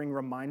suffering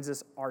reminds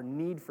us our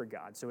need for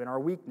God. So in our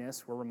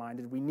weakness, we're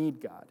reminded we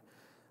need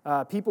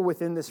God. People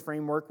within this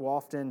framework will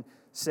often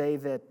say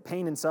that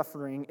pain and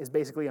suffering is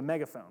basically a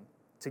megaphone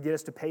to get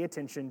us to pay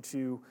attention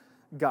to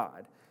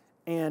God.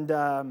 And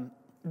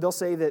they'll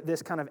say that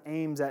this kind of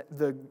aims at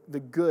the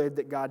good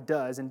that God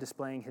does in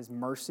displaying his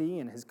mercy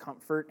and his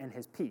comfort and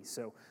his peace.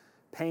 So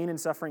pain and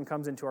suffering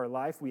comes into our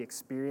life, we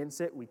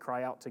experience it, we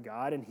cry out to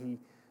God, and he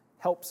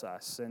helps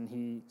us, and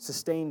he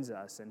sustains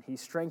us, and he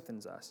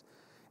strengthens us.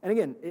 And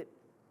again,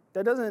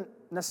 that doesn't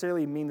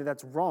necessarily mean that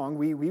that's wrong.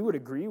 We would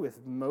agree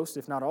with most,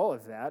 if not all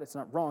of that. It's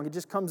not wrong. It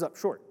just comes up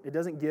short. It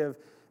doesn't give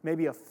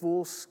maybe a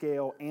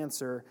full-scale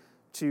answer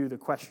to the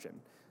question.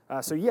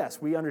 So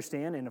yes, we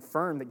understand and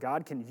affirm that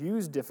God can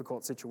use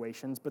difficult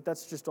situations, but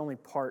that's just only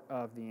part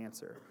of the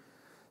answer.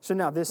 So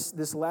now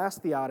this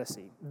last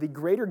theodicy, the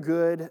greater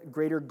good,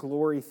 greater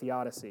glory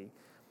theodicy,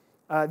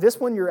 this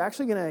one you're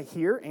actually going to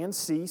hear and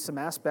see some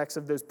aspects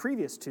of those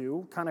previous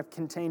two kind of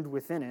contained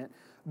within it,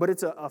 but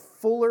it's a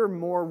fuller,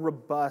 more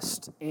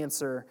robust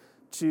answer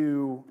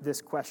to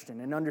this question,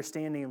 an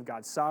understanding of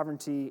God's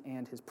sovereignty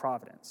and his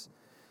providence.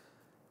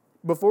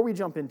 Before we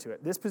jump into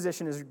it, this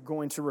position is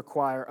going to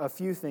require a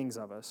few things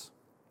of us.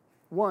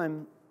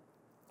 One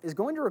is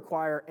going to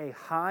require a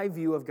high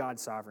view of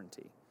God's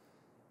sovereignty,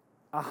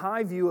 a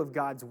high view of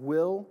God's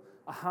will,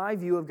 a high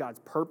view of God's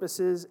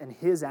purposes and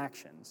his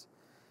actions.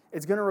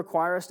 It's going to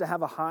require us to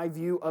have a high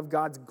view of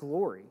God's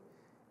glory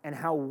and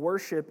how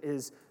worship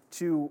is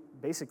to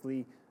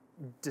basically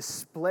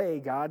display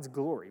God's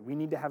glory. We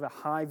need to have a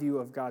high view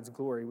of God's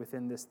glory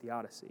within this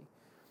theodicy.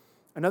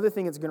 Another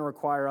thing it's going to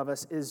require of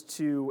us is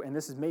to, and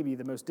this is maybe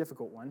the most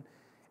difficult one,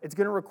 it's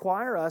going to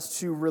require us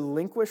to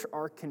relinquish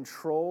our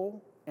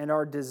control and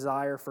our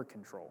desire for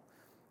control.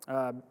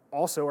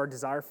 Also, our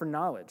desire for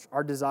knowledge,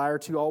 our desire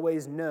to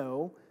always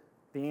know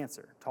the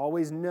answer, to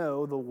always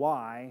know the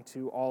why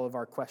to all of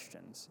our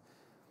questions.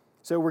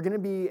 So we're going to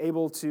be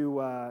able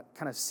to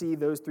kind of see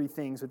those three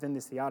things within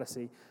this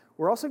theodicy.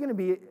 We're also going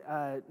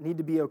to need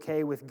to be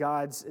okay with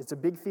God's, it's a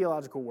big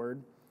theological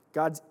word,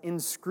 God's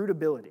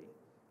inscrutability,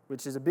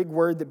 which is a big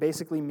word that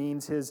basically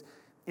means his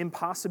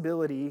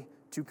impossibility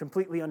to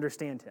completely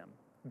understand him.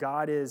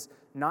 God is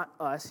not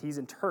us, he's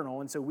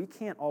eternal, and so we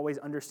can't always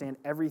understand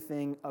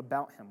everything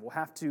about him. We'll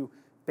have to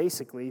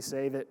basically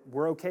say that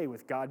we're okay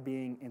with God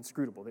being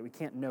inscrutable, that we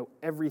can't know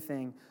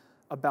everything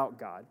about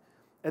God.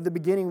 At the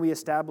beginning, we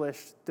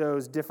established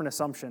those different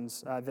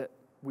assumptions that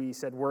we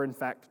said were in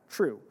fact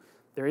true.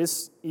 There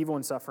is evil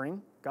and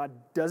suffering. God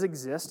does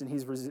exist, and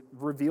he's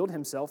revealed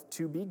himself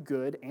to be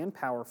good and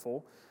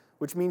powerful,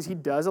 which means he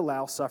does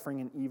allow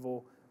suffering and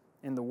evil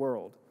in the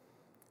world.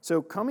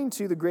 So coming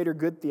to the greater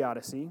good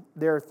theodicy,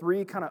 there are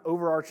three kind of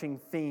overarching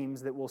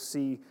themes that we'll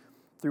see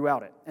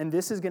throughout it. And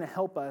this is going to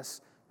help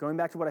us, going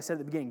back to what I said at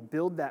the beginning,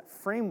 build that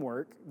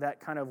framework, that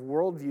kind of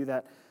worldview,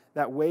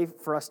 that way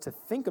for us to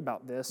think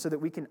about this so that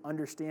we can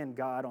understand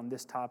God on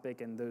this topic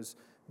and those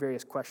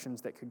various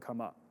questions that could come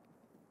up.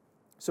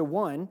 So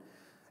one,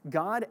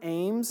 God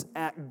aims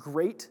at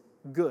great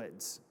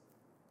goods.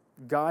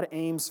 God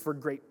aims for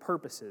great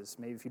purposes,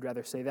 maybe if you'd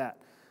rather say that.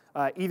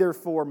 Either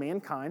for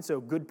mankind,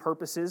 so good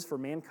purposes for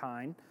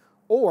mankind,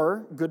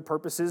 or good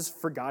purposes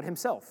for God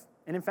himself.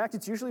 And in fact,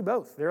 it's usually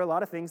both. There are a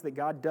lot of things that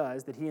God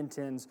does that he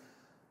intends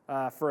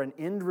for an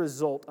end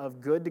result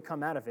of good to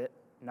come out of it,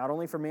 not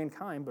only for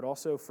mankind, but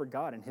also for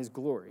God and his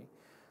glory.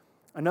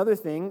 Another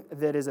thing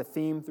that is a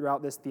theme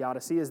throughout this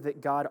theodicy is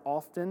that God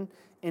often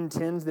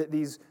intends that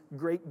these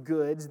great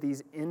goods,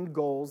 these end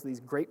goals, these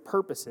great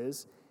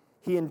purposes,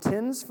 he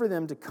intends for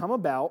them to come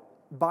about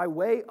by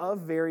way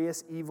of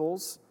various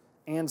evils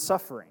and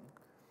suffering.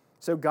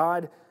 So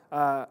God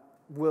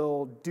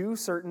will do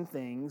certain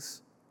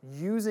things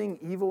using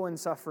evil and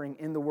suffering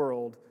in the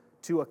world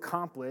to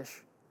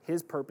accomplish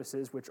his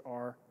purposes, which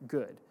are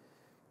good.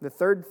 The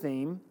third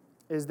theme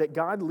is that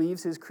God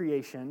leaves his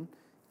creation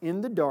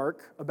in the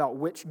dark about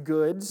which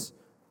goods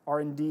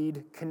are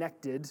indeed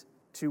connected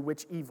to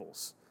which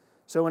evils.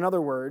 So in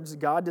other words,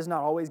 God does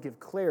not always give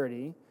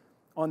clarity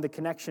on the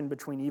connection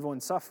between evil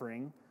and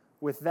suffering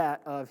with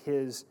that of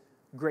his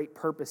great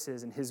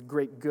purposes and his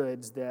great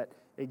goods that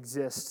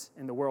exist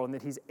in the world and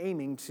that he's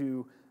aiming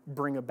to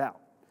bring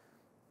about.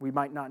 We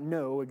might not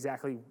know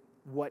exactly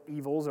what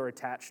evils are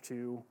attached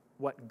to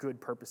what good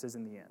purposes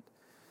in the end.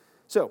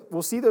 So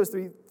we'll see those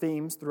three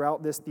themes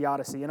throughout this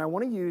theodicy, and I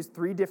want to use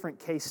three different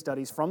case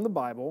studies from the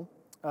Bible,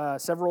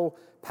 several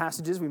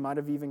passages we might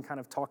have even kind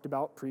of talked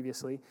about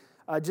previously,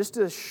 just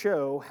to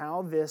show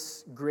how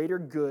this greater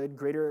good,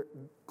 greater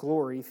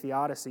glory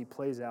theodicy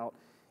plays out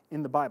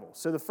in the Bible.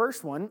 So the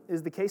first one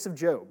is the case of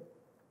Job.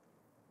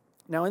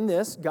 Now in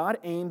this, God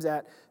aims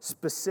at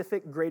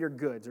specific greater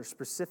goods or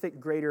specific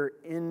greater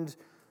end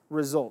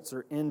results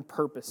or end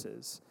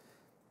purposes.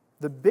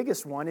 The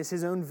biggest one is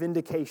his own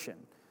vindication.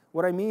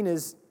 What I mean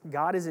is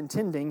God is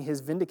intending his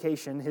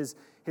vindication, his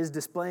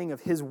displaying of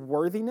his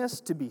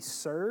worthiness to be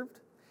served,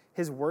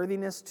 his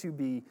worthiness to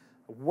be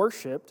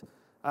worshiped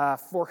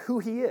for who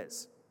he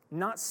is,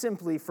 not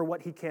simply for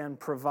what he can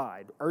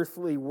provide,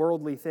 earthly,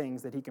 worldly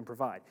things that he can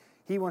provide.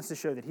 He wants to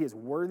show that he is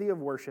worthy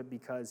of worship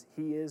because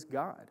he is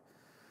God.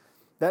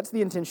 That's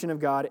the intention of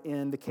God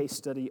in the case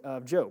study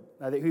of Job,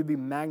 that he would be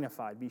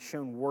magnified, be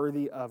shown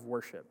worthy of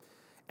worship.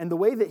 And the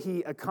way that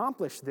he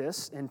accomplished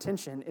this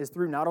intention is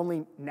through not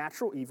only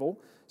natural evil,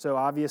 so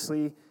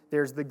obviously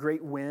there's the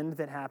great wind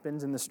that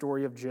happens in the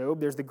story of Job,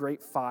 there's the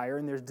great fire,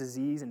 and there's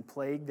disease and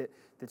plague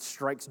that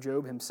strikes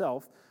Job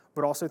himself,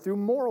 but also through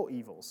moral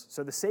evils.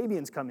 So the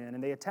Sabians come in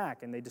and they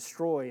attack and they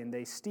destroy and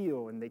they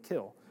steal and they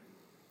kill.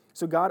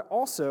 So God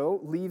also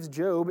leaves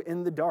Job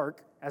in the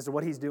dark as to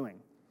what he's doing.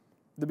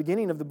 The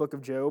beginning of the book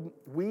of Job,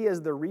 we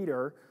as the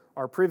reader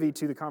are privy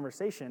to the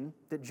conversation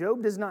that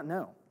Job does not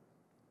know.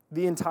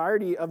 The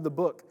entirety of the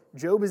book,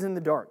 Job is in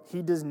the dark.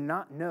 He does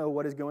not know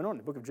what is going on.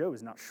 The book of Job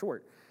is not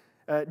short.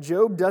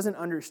 Job doesn't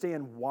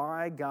understand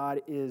why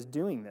God is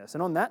doing this.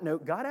 And on that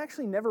note, God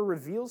actually never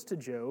reveals to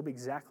Job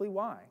exactly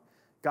why.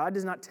 God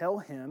does not tell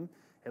him,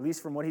 at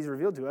least from what he's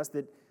revealed to us,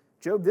 that,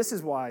 Job, this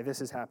is why this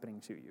is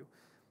happening to you.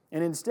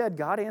 And instead,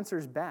 God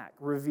answers back,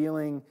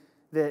 revealing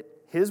that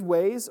his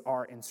ways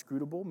are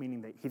inscrutable,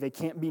 meaning that they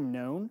can't be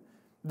known,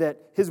 that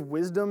his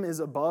wisdom is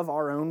above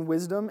our own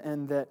wisdom,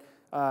 and that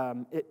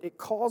it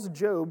calls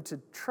Job to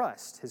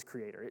trust his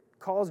Creator. It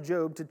calls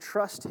Job to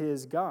trust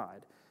his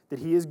God, that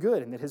he is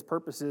good and that his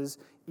purposes,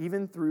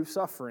 even through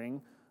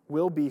suffering,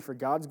 will be for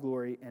God's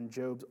glory and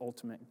Job's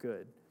ultimate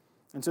good.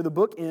 And so the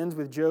book ends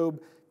with Job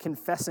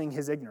confessing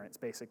his ignorance,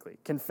 basically,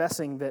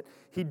 confessing that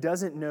he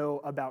doesn't know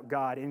about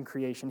God in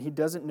creation. He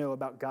doesn't know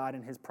about God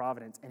in his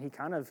providence, and he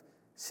kind of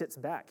sits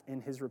back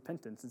in his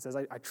repentance and says,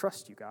 I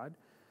trust you, God.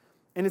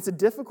 And it's a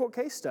difficult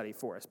case study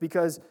for us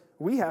because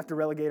we have to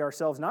relegate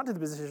ourselves not to the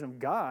position of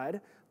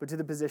God, but to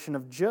the position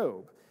of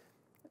Job.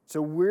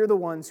 So we're the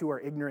ones who are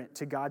ignorant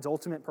to God's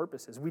ultimate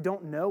purposes. We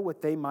don't know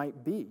what they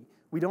might be.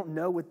 We don't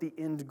know what the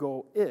end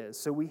goal is.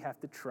 So we have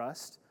to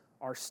trust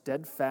our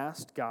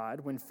steadfast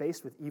God when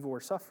faced with evil or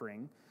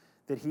suffering,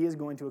 that he is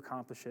going to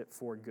accomplish it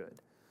for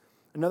good.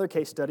 Another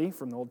case study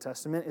from the Old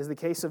Testament is the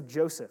case of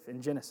Joseph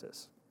in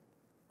Genesis.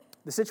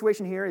 The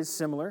situation here is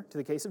similar to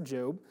the case of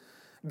Job.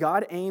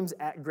 God aims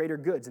at greater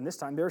goods, and this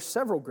time there are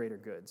several greater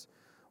goods.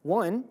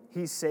 One,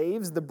 he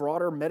saves the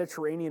broader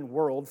Mediterranean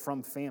world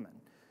from famine.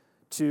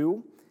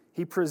 Two,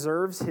 he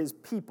preserves his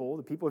people,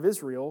 the people of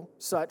Israel,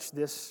 such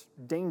this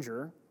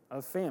danger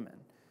of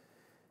famine.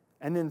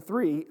 And then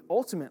three,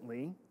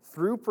 ultimately,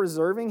 through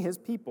preserving his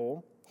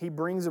people, he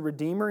brings a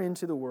Redeemer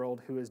into the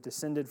world who is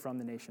descended from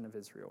the nation of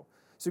Israel.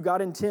 So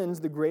God intends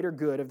the greater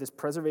good of this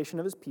preservation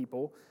of his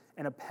people,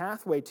 and a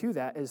pathway to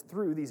that is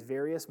through these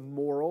various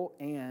moral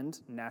and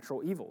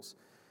natural evils.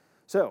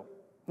 So,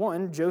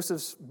 one,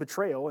 Joseph's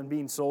betrayal and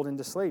being sold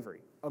into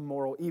slavery, a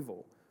moral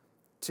evil.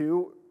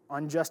 Two,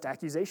 unjust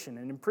accusation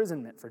and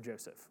imprisonment for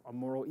Joseph, a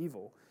moral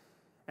evil.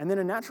 And then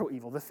a natural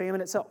evil, the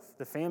famine itself.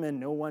 The famine,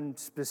 no one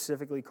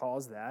specifically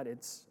calls that.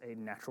 It's a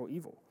natural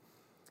evil.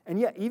 And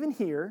yet, even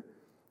here,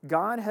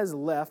 God has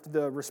left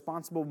the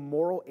responsible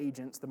moral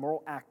agents, the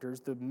moral actors,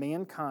 the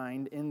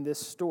mankind in this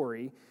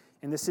story,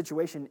 in this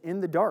situation,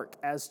 in the dark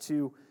as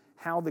to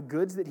how the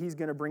goods that he's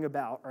going to bring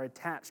about are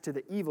attached to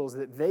the evils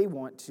that they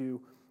want to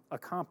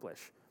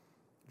accomplish.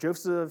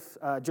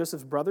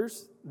 Joseph's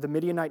brothers, the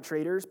Midianite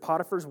traders,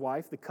 Potiphar's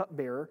wife, the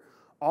cupbearer,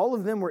 all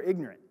of them were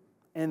ignorant.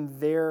 And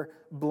their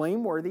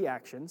blameworthy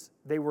actions,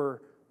 they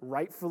were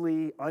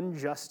rightfully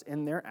unjust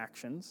in their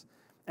actions,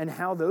 and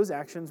how those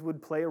actions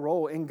would play a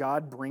role in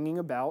God bringing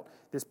about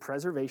this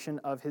preservation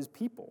of his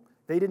people.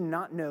 They did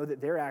not know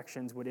that their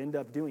actions would end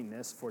up doing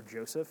this for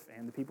Joseph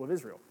and the people of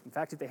Israel. In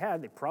fact, if they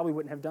had, they probably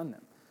wouldn't have done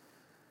them.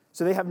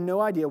 So they have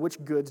no idea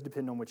which goods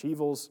depend on which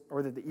evils,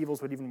 or that the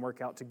evils would even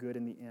work out to good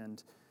in the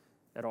end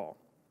at all.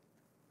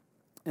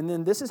 And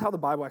then this is how the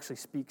Bible actually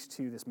speaks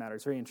to this matter.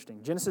 It's very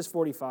interesting. Genesis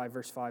 45,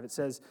 verse 5, it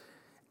says,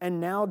 "And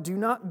now do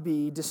not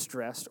be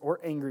distressed or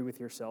angry with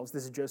yourselves."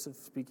 This is Joseph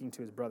speaking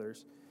to his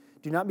brothers.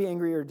 "Do not be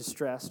angry or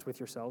distressed with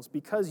yourselves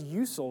because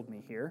you sold me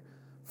here,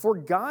 for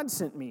God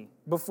sent me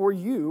before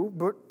you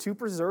to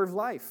preserve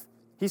life."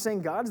 He's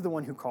saying God's the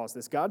one who caused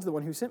this. God's the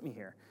one who sent me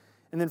here.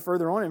 And then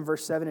further on in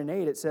verse 7 and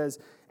 8, it says,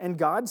 "And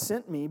God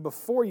sent me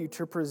before you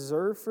to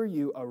preserve for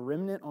you a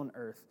remnant on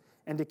earth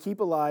and to keep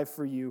alive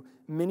for you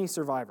many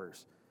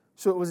survivors.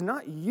 So it was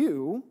not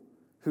you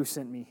who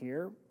sent me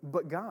here,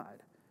 but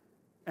God."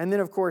 And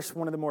then, of course,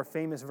 one of the more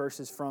famous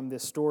verses from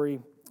this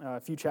story, a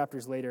few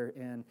chapters later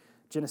in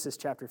Genesis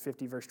chapter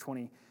 50, verse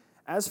 20,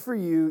 "As for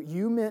you,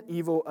 you meant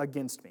evil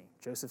against me."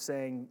 Joseph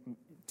saying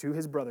to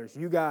his brothers,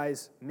 "You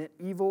guys meant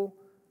evil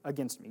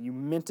against me. You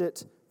meant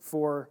it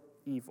for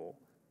evil.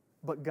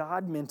 But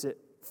God meant it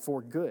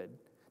for good,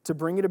 to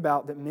bring it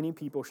about that many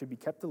people should be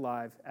kept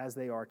alive as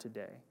they are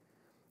today."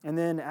 And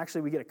then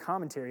actually we get a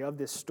commentary of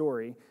this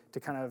story to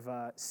kind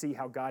of see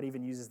how God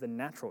even uses the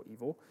natural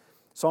evil.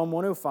 Psalm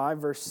 105,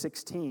 verse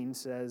 16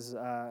 says,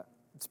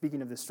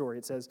 speaking of this story,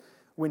 it says,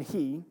 "When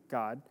he,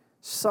 God,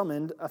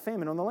 summoned a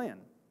famine on the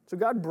land." So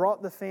God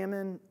brought the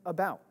famine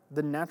about,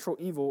 the natural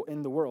evil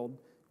in the world,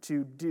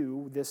 to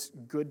do this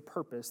good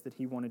purpose that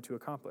he wanted to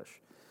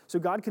accomplish. So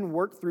God can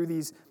work through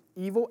these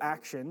evil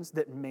actions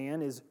that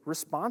man is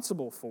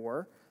responsible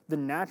for the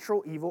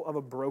natural evil of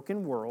a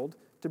broken world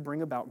to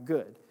bring about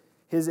good.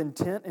 His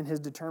intent and his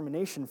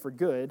determination for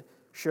good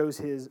shows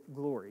his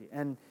glory.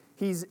 And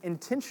he's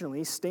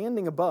intentionally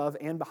standing above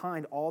and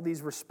behind all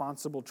these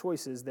responsible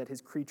choices that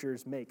his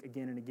creatures make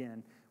again and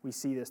again. We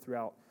see this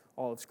throughout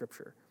all of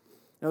Scripture.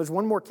 Now, there's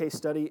one more case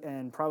study,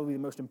 and probably the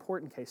most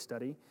important case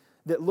study,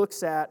 that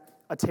looks at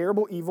a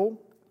terrible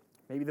evil,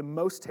 maybe the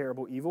most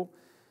terrible evil,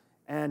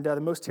 and the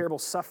most terrible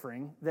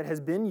suffering that has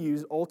been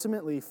used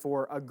ultimately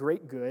for a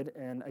great good,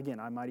 and again,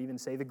 I might even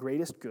say the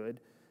greatest good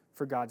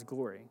for God's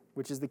glory,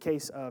 which is the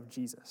case of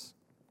Jesus.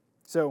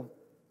 So,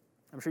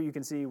 I'm sure you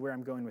can see where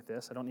I'm going with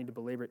this. I don't need to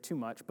belabor it too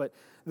much, but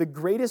the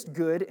greatest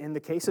good in the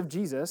case of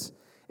Jesus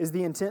is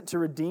the intent to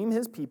redeem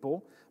his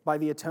people by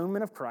the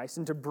atonement of Christ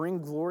and to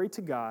bring glory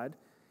to God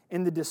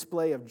in the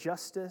display of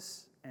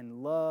justice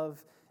and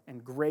love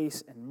and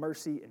grace and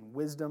mercy and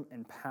wisdom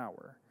and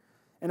power.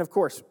 And of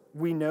course,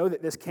 we know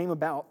that this came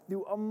about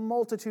through a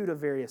multitude of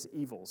various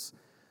evils.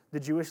 The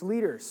Jewish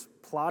leaders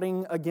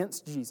plotting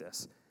against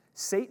Jesus,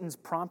 Satan's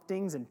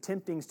promptings and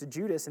temptings to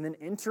Judas and then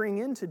entering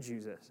into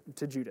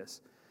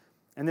Judas.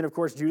 And then, of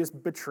course, Judas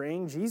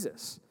betraying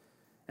Jesus.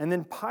 And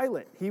then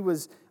Pilate, he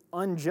was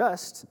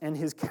unjust in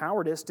his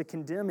cowardice to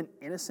condemn an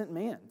innocent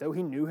man, though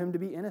he knew him to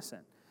be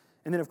innocent.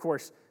 And then, of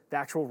course, the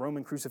actual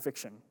Roman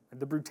crucifixion,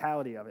 the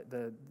brutality of it,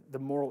 the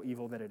moral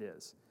evil that it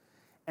is.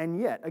 And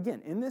yet,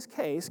 again, in this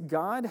case,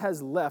 God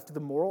has left the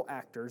moral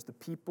actors, the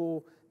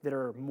people that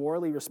are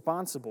morally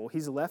responsible,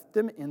 he's left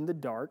them in the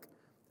dark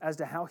as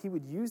to how he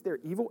would use their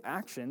evil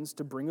actions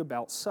to bring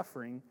about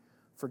suffering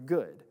for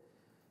good.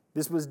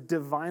 This was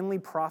divinely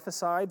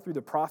prophesied through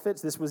the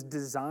prophets. This was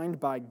designed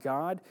by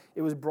God.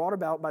 It was brought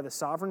about by the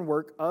sovereign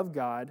work of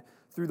God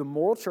through the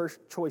moral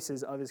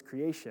choices of his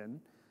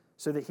creation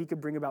so that he could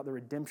bring about the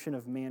redemption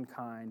of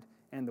mankind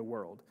and the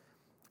world.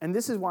 And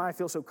this is why I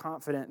feel so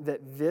confident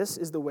that this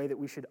is the way that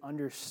we should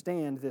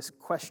understand this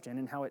question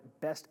and how it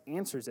best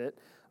answers it,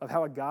 of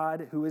how a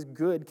God who is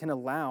good can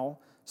allow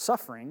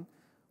suffering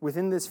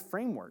within this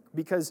framework.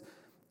 Because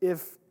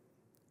if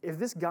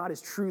this God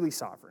is truly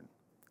sovereign,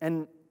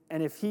 and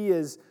if he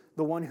is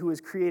the one who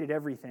has created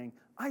everything,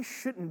 I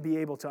shouldn't be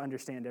able to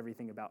understand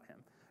everything about him.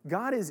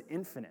 God is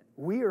infinite.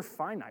 We are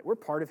finite. We're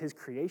part of his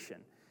creation.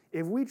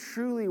 If we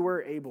truly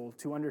were able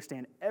to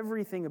understand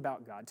everything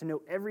about God, to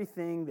know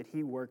everything that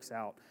he works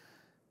out,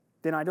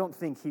 then I don't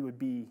think he would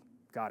be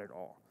God at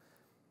all.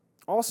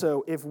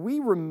 Also, if we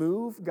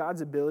remove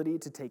God's ability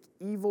to take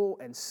evil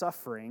and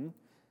suffering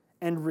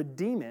and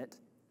redeem it,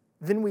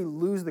 then we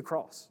lose the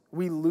cross.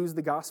 We lose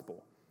the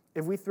gospel.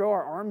 If we throw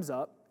our arms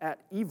up at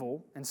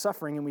evil and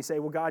suffering and we say,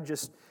 well,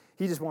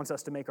 he just wants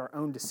us to make our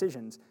own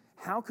decisions,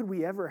 how could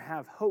we ever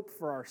have hope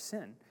for our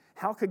sin?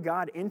 How could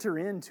God enter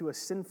into a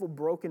sinful,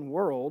 broken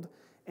world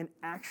and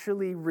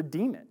actually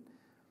redeem it?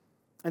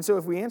 And so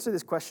if we answer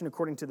this question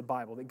according to the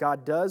Bible, that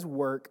God does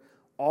work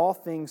all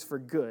things for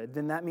good,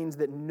 then that means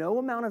that no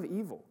amount of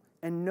evil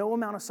and no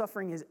amount of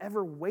suffering is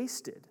ever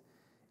wasted.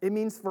 It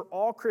means for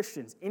all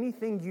Christians,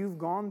 anything you've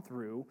gone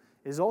through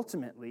is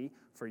ultimately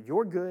for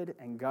your good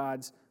and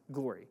God's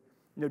glory.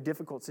 No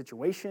difficult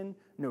situation,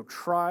 no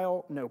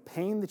trial, no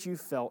pain that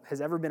you've felt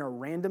has ever been a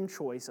random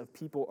choice of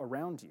people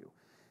around you.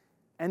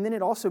 And then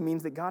it also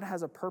means that God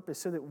has a purpose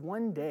so that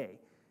one day,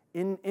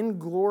 in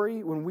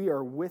glory, when we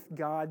are with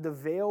God, the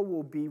veil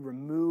will be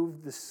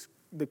removed,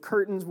 the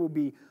curtains will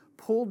be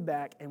pulled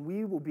back, and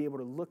we will be able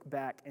to look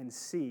back and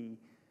see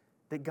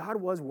that God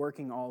was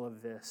working all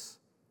of this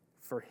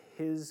for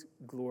his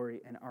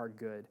glory and our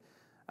good.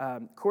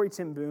 Corrie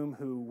ten Boom,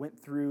 who went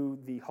through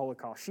the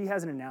Holocaust, she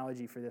has an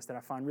analogy for this that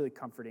I find really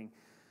comforting.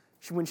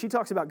 When she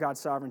talks about God's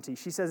sovereignty,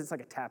 she says it's like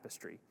a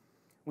tapestry.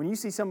 When you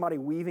see somebody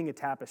weaving a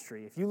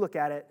tapestry, if you look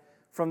at it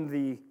from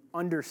the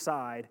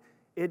underside,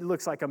 it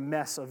looks like a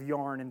mess of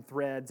yarn and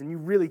threads, and you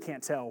really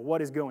can't tell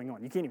what is going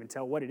on. You can't even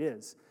tell what it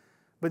is.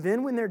 But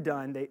then when they're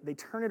done, they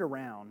turn it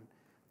around,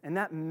 and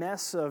that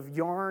mess of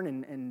yarn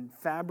and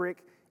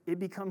fabric, it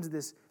becomes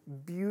this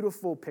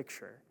beautiful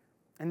picture.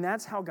 And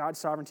that's how God's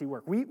sovereignty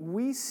works.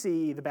 We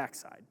see the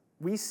backside.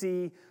 We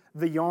see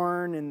the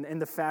yarn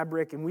and the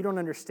fabric, and we don't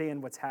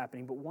understand what's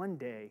happening. But one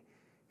day,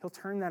 he'll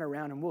turn that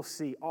around, and we'll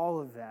see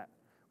all of that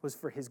was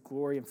for his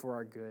glory and for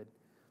our good.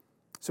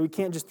 So we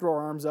can't just throw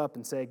our arms up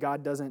and say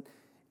God doesn't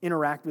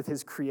interact with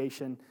his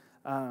creation.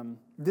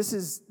 This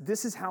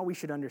is how we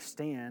should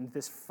understand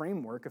this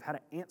framework of how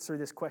to answer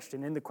this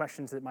question and the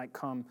questions that might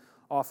come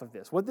off of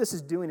this. What this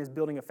is doing is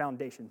building a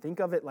foundation. Think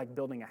of it like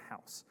building a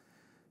house.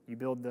 You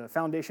build the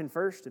foundation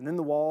first, and then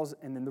the walls,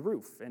 and then the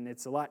roof. And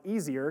it's a lot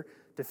easier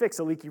to fix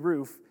a leaky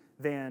roof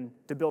than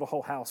to build a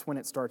whole house when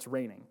it starts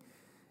raining.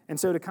 And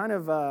so to kind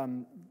of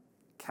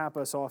cap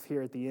us off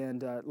here at the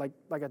end, like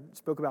I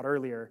spoke about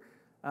earlier,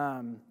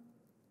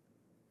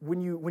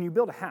 when you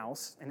build a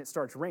house and it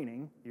starts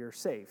raining, you're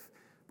safe.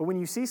 But when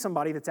you see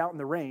somebody that's out in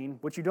the rain,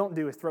 what you don't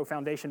do is throw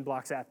foundation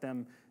blocks at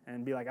them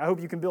and be like, I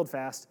hope you can build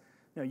fast.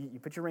 No, you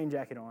put your rain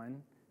jacket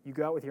on, you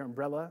go out with your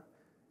umbrella,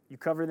 you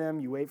cover them,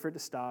 you wait for it to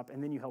stop,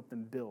 and then you help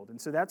them build. And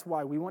so that's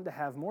why we want to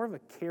have more of a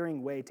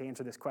caring way to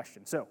answer this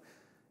question. So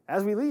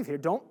as we leave here,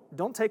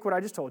 don't take what I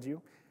just told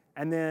you,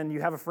 and then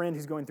you have a friend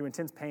who's going through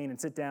intense pain and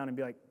sit down and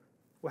be like,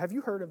 well, have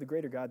you heard of the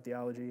greater God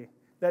theology?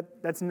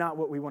 That's not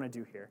what we want to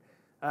do here.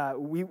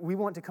 We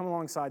want to come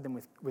alongside them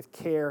with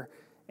care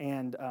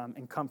and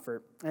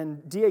comfort.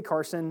 And D.A.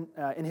 Carson,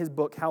 in his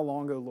book, How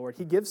Long, O Lord,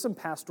 he gives some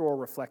pastoral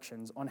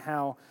reflections on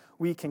how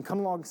we can come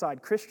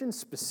alongside Christians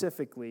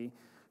specifically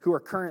who are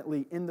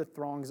currently in the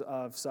throngs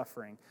of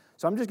suffering.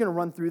 So I'm just going to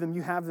run through them.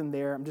 You have them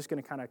there. I'm just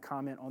going to kind of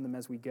comment on them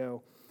as we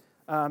go.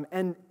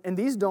 And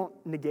these don't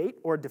negate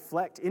or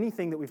deflect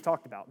anything that we've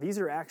talked about. These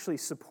are actually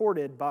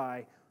supported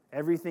by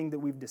everything that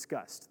we've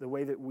discussed, the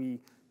way that we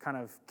kind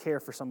of care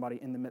for somebody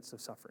in the midst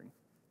of suffering.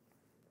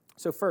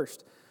 So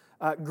first,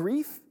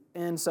 grief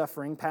and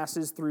suffering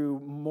passes through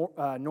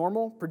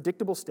normal,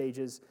 predictable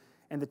stages,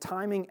 and the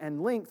timing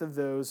and length of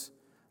those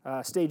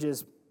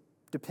stages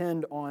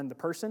depend on the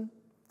person,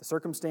 the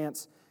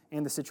circumstance,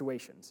 and the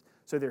situations.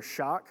 So there's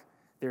shock,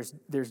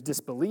 there's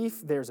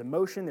disbelief, there's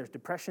emotion, there's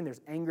depression,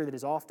 there's anger that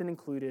is often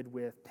included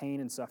with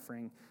pain and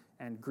suffering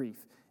and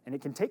grief. And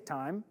it can take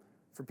time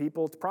for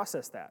people to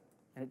process that,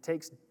 and it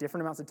takes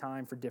different amounts of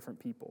time for different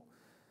people.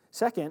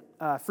 Second,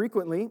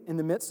 frequently in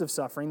the midst of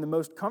suffering, the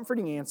most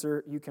comforting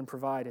answer you can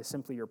provide is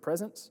simply your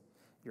presence,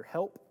 your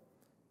help,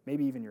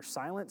 maybe even your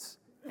silence,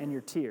 and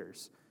your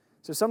tears.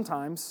 So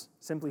sometimes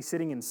simply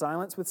sitting in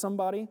silence with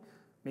somebody,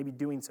 maybe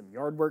doing some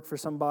yard work for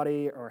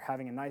somebody or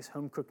having a nice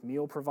home-cooked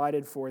meal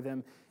provided for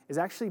them is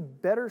actually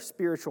better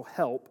spiritual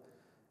help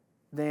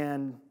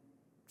than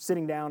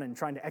sitting down and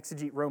trying to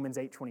exegete Romans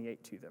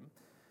 8:28 to them.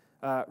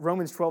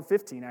 Romans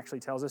 12:15 actually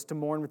tells us to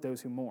mourn with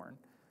those who mourn.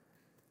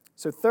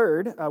 So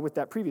third, with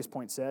that previous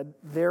point said,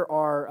 there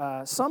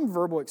are some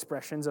verbal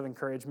expressions of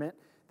encouragement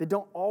that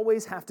don't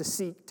always have to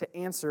seek to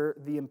answer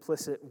the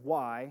implicit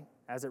why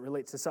as it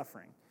relates to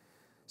suffering.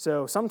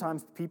 So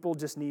sometimes people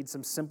just need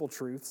some simple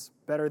truths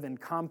better than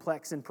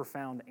complex and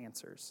profound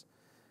answers.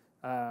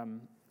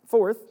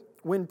 Fourth,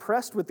 when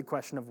pressed with the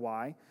question of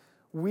why,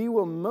 we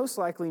will most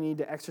likely need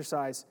to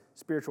exercise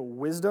spiritual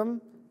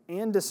wisdom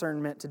and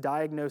discernment to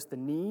diagnose the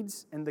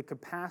needs and the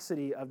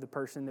capacity of the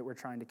person that we're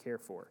trying to care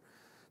for.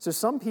 So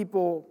some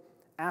people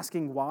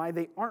asking why,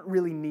 they aren't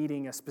really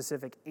needing a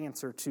specific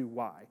answer to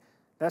why.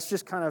 That's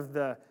just kind of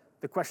the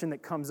question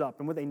that comes up,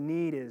 and what they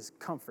need is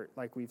comfort,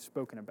 like we've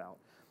spoken about.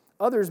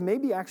 Others may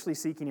be actually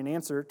seeking an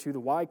answer to the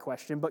why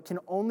question, but can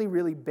only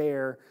really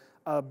bear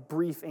a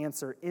brief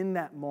answer in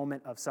that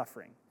moment of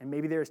suffering. And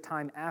maybe there's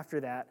time after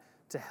that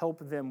to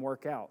help them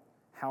work out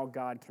how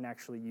God can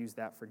actually use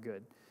that for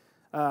good.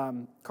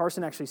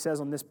 Carson actually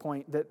says on this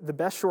point that the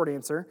best short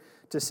answer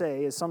to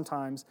say is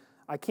sometimes,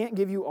 I can't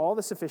give you all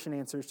the sufficient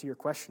answers to your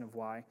question of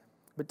why,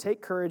 but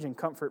take courage and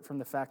comfort from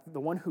the fact that the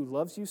one who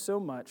loves you so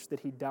much that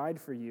he died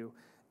for you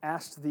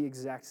asked the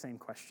exact same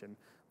question.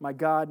 My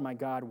God,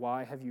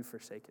 why have you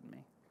forsaken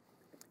me?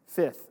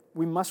 Fifth,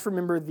 we must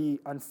remember the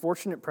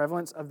unfortunate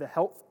prevalence of the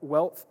health,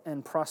 wealth,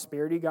 and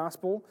prosperity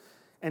gospel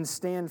and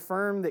stand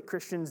firm that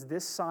Christians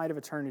this side of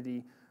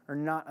eternity are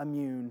not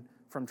immune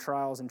from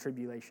trials and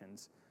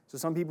tribulations. So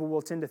some people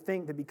will tend to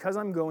think that because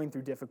I'm going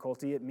through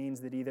difficulty, it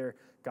means that either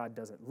God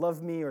doesn't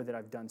love me or that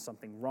I've done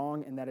something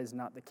wrong, and that is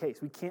not the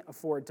case. We can't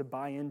afford to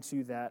buy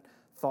into that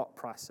thought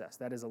process.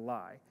 That is a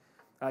lie.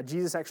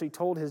 Jesus actually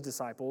told his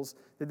disciples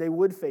that they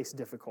would face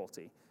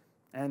difficulty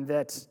and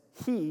that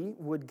he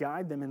would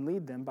guide them and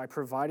lead them by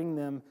providing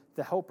them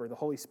the helper, the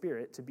Holy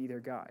Spirit, to be their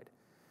guide.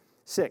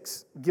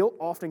 6, guilt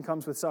often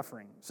comes with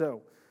suffering.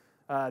 So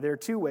there are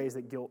two ways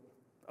that guilt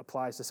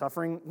applies to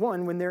suffering.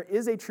 One, when there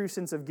is a true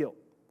sense of guilt,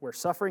 where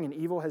suffering and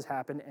evil has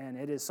happened and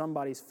it is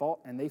somebody's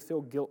fault and they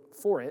feel guilt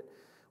for it,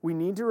 we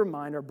need to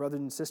remind our brothers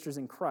and sisters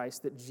in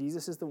Christ that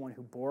Jesus is the one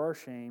who bore our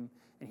shame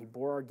and he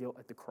bore our guilt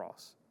at the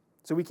cross.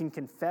 So we can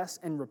confess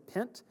and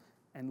repent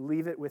and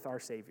leave it with our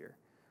Savior.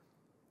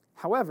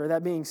 However,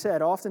 that being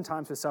said,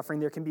 oftentimes with suffering,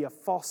 there can be a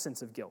false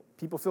sense of guilt.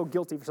 People feel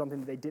guilty for something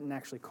that they didn't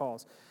actually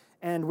cause.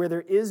 And where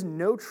there is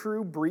no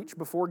true breach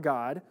before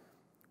God,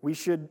 we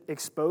should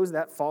expose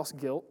that false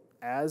guilt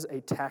as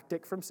a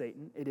tactic from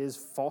Satan. It is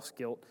false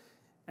guilt,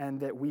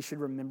 and that we should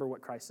remember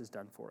what Christ has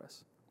done for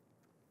us.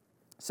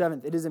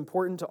 7th, it is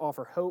important to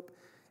offer hope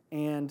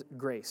and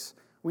grace.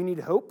 We need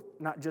hope,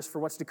 not just for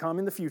what's to come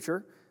in the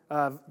future,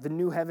 the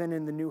new heaven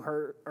and the new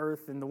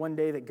earth, and the one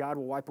day that God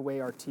will wipe away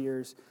our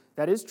tears.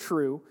 That is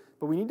true,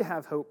 but we need to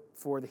have hope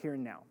for the here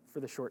and now, for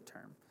the short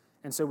term.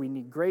 And so we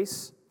need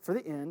grace for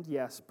the end,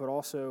 yes, but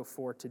also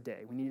for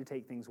today. We need to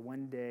take things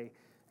one day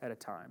at a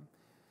time.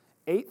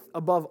 8th,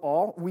 above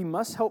all, we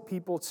must help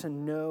people to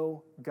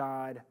know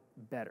God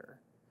better.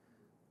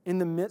 In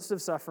the midst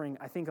of suffering,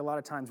 I think a lot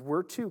of times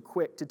we're too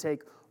quick to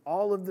take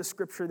all of the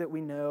scripture that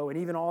we know and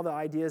even all the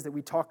ideas that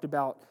we talked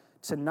about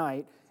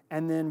tonight,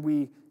 and then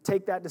we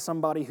take that to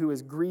somebody who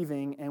is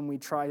grieving and we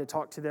try to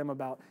talk to them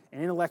about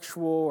an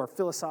intellectual or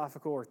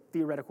philosophical or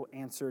theoretical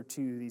answer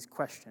to these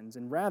questions.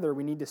 And rather,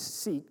 we need to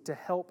seek to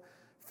help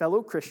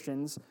fellow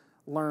Christians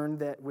learn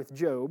that with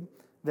Job,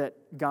 that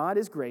God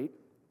is great,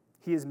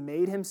 he has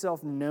made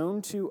himself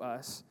known to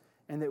us,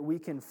 and that we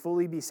can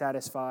fully be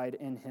satisfied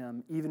in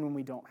him even when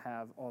we don't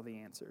have all the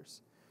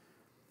answers.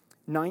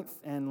 Ninth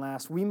and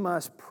last, we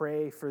must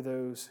pray for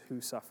those who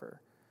suffer.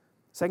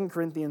 2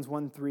 Corinthians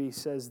 1:3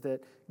 says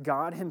that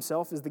God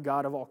himself is the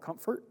God of all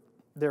comfort.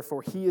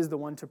 Therefore, he is the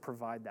one to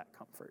provide that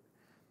comfort.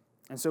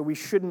 And so we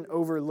shouldn't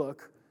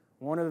overlook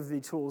one of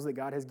the tools that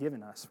God has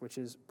given us, which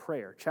is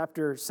prayer.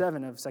 Chapter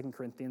 7 of 2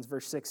 Corinthians,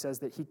 verse 6 says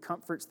that he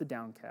comforts the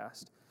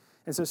downcast.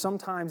 And so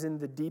sometimes in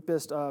the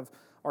deepest of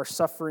our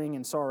suffering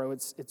and sorrow,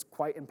 it's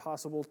quite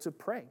impossible to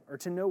pray or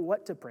to know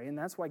what to pray. And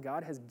that's why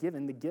God has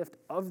given the gift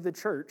of the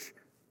church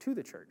to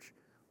the church.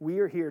 We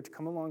are here to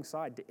come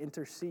alongside to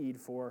intercede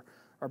for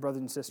our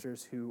brothers and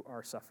sisters who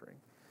are suffering.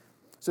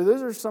 So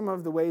those are some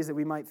of the ways that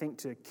we might think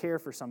to care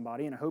for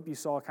somebody, and I hope you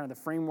saw kind of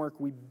the framework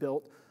we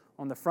built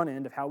on the front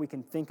end of how we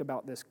can think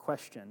about this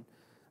question.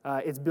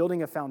 It's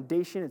building a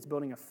foundation, it's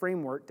building a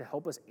framework to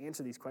help us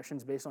answer these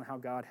questions based on how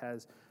God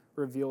has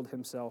revealed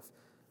himself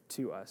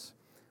to us.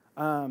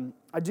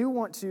 I do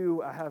want to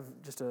have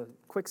just a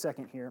quick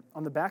second here.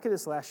 On the back of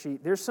this last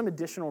sheet, there's some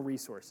additional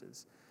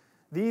resources.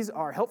 These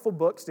are helpful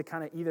books to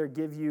kind of either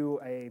give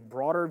you a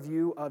broader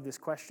view of this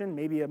question,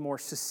 maybe a more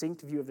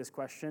succinct view of this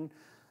question.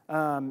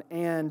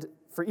 And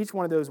for each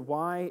one of those,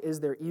 Why Is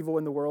There Evil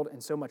in the World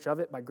and So Much of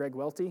It by Greg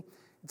Welty.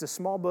 It's a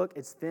small book,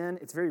 it's thin,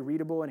 it's very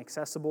readable and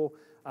accessible.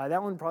 That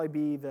one would probably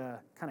be the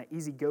kind of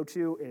easy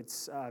go-to.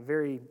 It's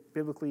very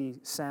biblically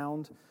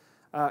sound.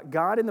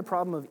 God and the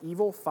Problem of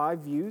Evil, 5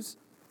 Views.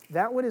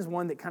 That one is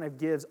one that kind of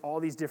gives all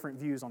these different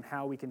views on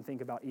how we can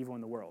think about evil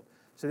in the world.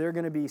 So there are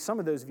going to be some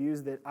of those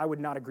views that I would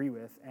not agree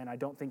with, and I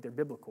don't think they're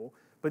biblical.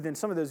 But then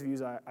some of those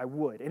views I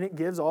would. And it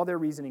gives all their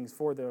reasonings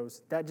for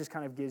those. That just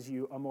kind of gives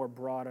you a more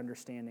broad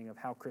understanding of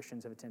how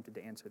Christians have attempted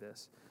to answer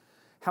this.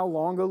 How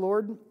Long, O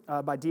Lord,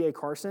 by D.A.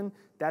 Carson.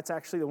 That's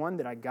actually the one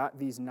that I got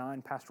these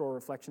 9 pastoral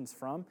reflections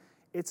from.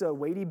 It's a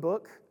weighty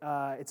book.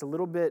 It's a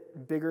little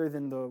bit bigger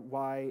than the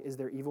Why Is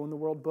There Evil in the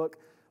World book,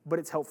 but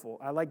it's helpful.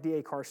 I like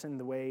D.A. Carson,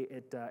 the way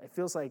it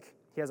feels like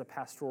he has a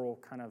pastoral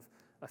kind of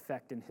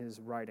effect in his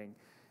writing.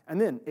 And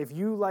then, if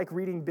you like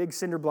reading big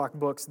cinder block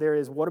books, there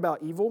is What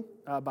About Evil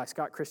by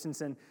Scott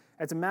Christensen.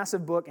 It's a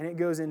massive book, and it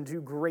goes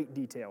into great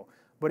detail,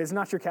 but it's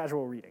not your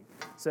casual reading.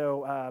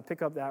 So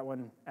pick up that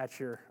one at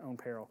your own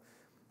peril.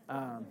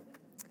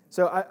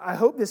 So I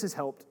hope this has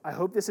helped. I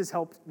hope this has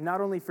helped not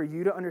only for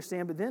you to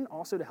understand, but then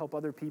also to help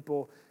other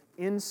people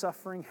in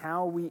suffering,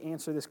 how we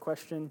answer this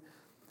question.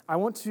 I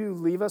want to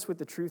leave us with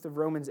the truth of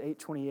Romans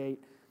 8:28,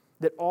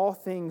 that all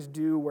things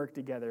do work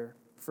together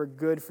for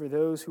good for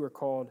those who are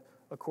called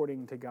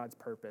according to God's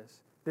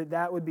purpose.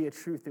 That would be a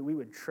truth that we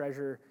would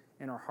treasure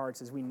in our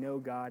hearts as we know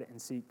God and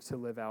seek to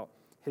live out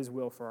his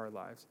will for our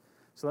lives.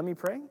 So let me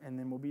pray, and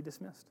then we'll be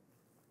dismissed.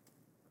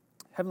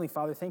 Heavenly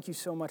Father, thank you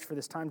so much for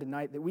this time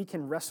tonight that we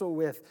can wrestle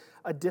with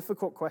a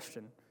difficult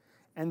question,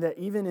 and that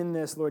even in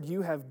this, Lord,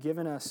 you have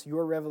given us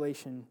your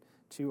revelation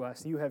to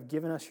us. You have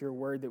given us your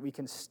word, that we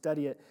can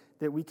study it,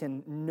 that we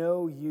can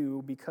know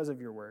you because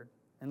of your word.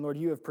 And Lord,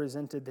 you have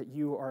presented that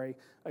you are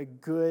a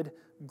good,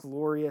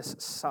 glorious,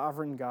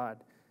 sovereign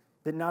God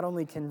that not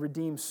only can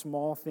redeem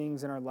small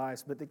things in our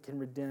lives, but that can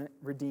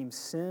redeem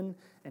sin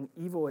and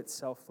evil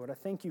itself, Lord. I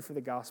thank you for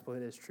the gospel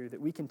that is true,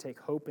 that we can take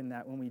hope in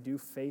that when we do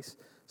face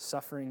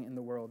suffering in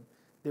the world,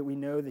 that we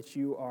know that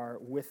you are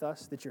with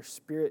us, that your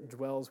spirit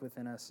dwells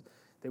within us,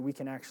 that we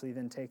can actually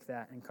then take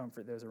that and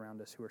comfort those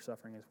around us who are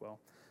suffering as well.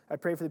 I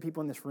pray for the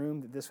people in this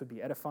room that this would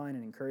be edifying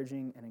and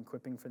encouraging and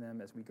equipping for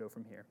them as we go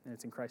from here. And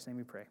it's in Christ's name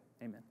we pray.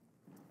 Amen.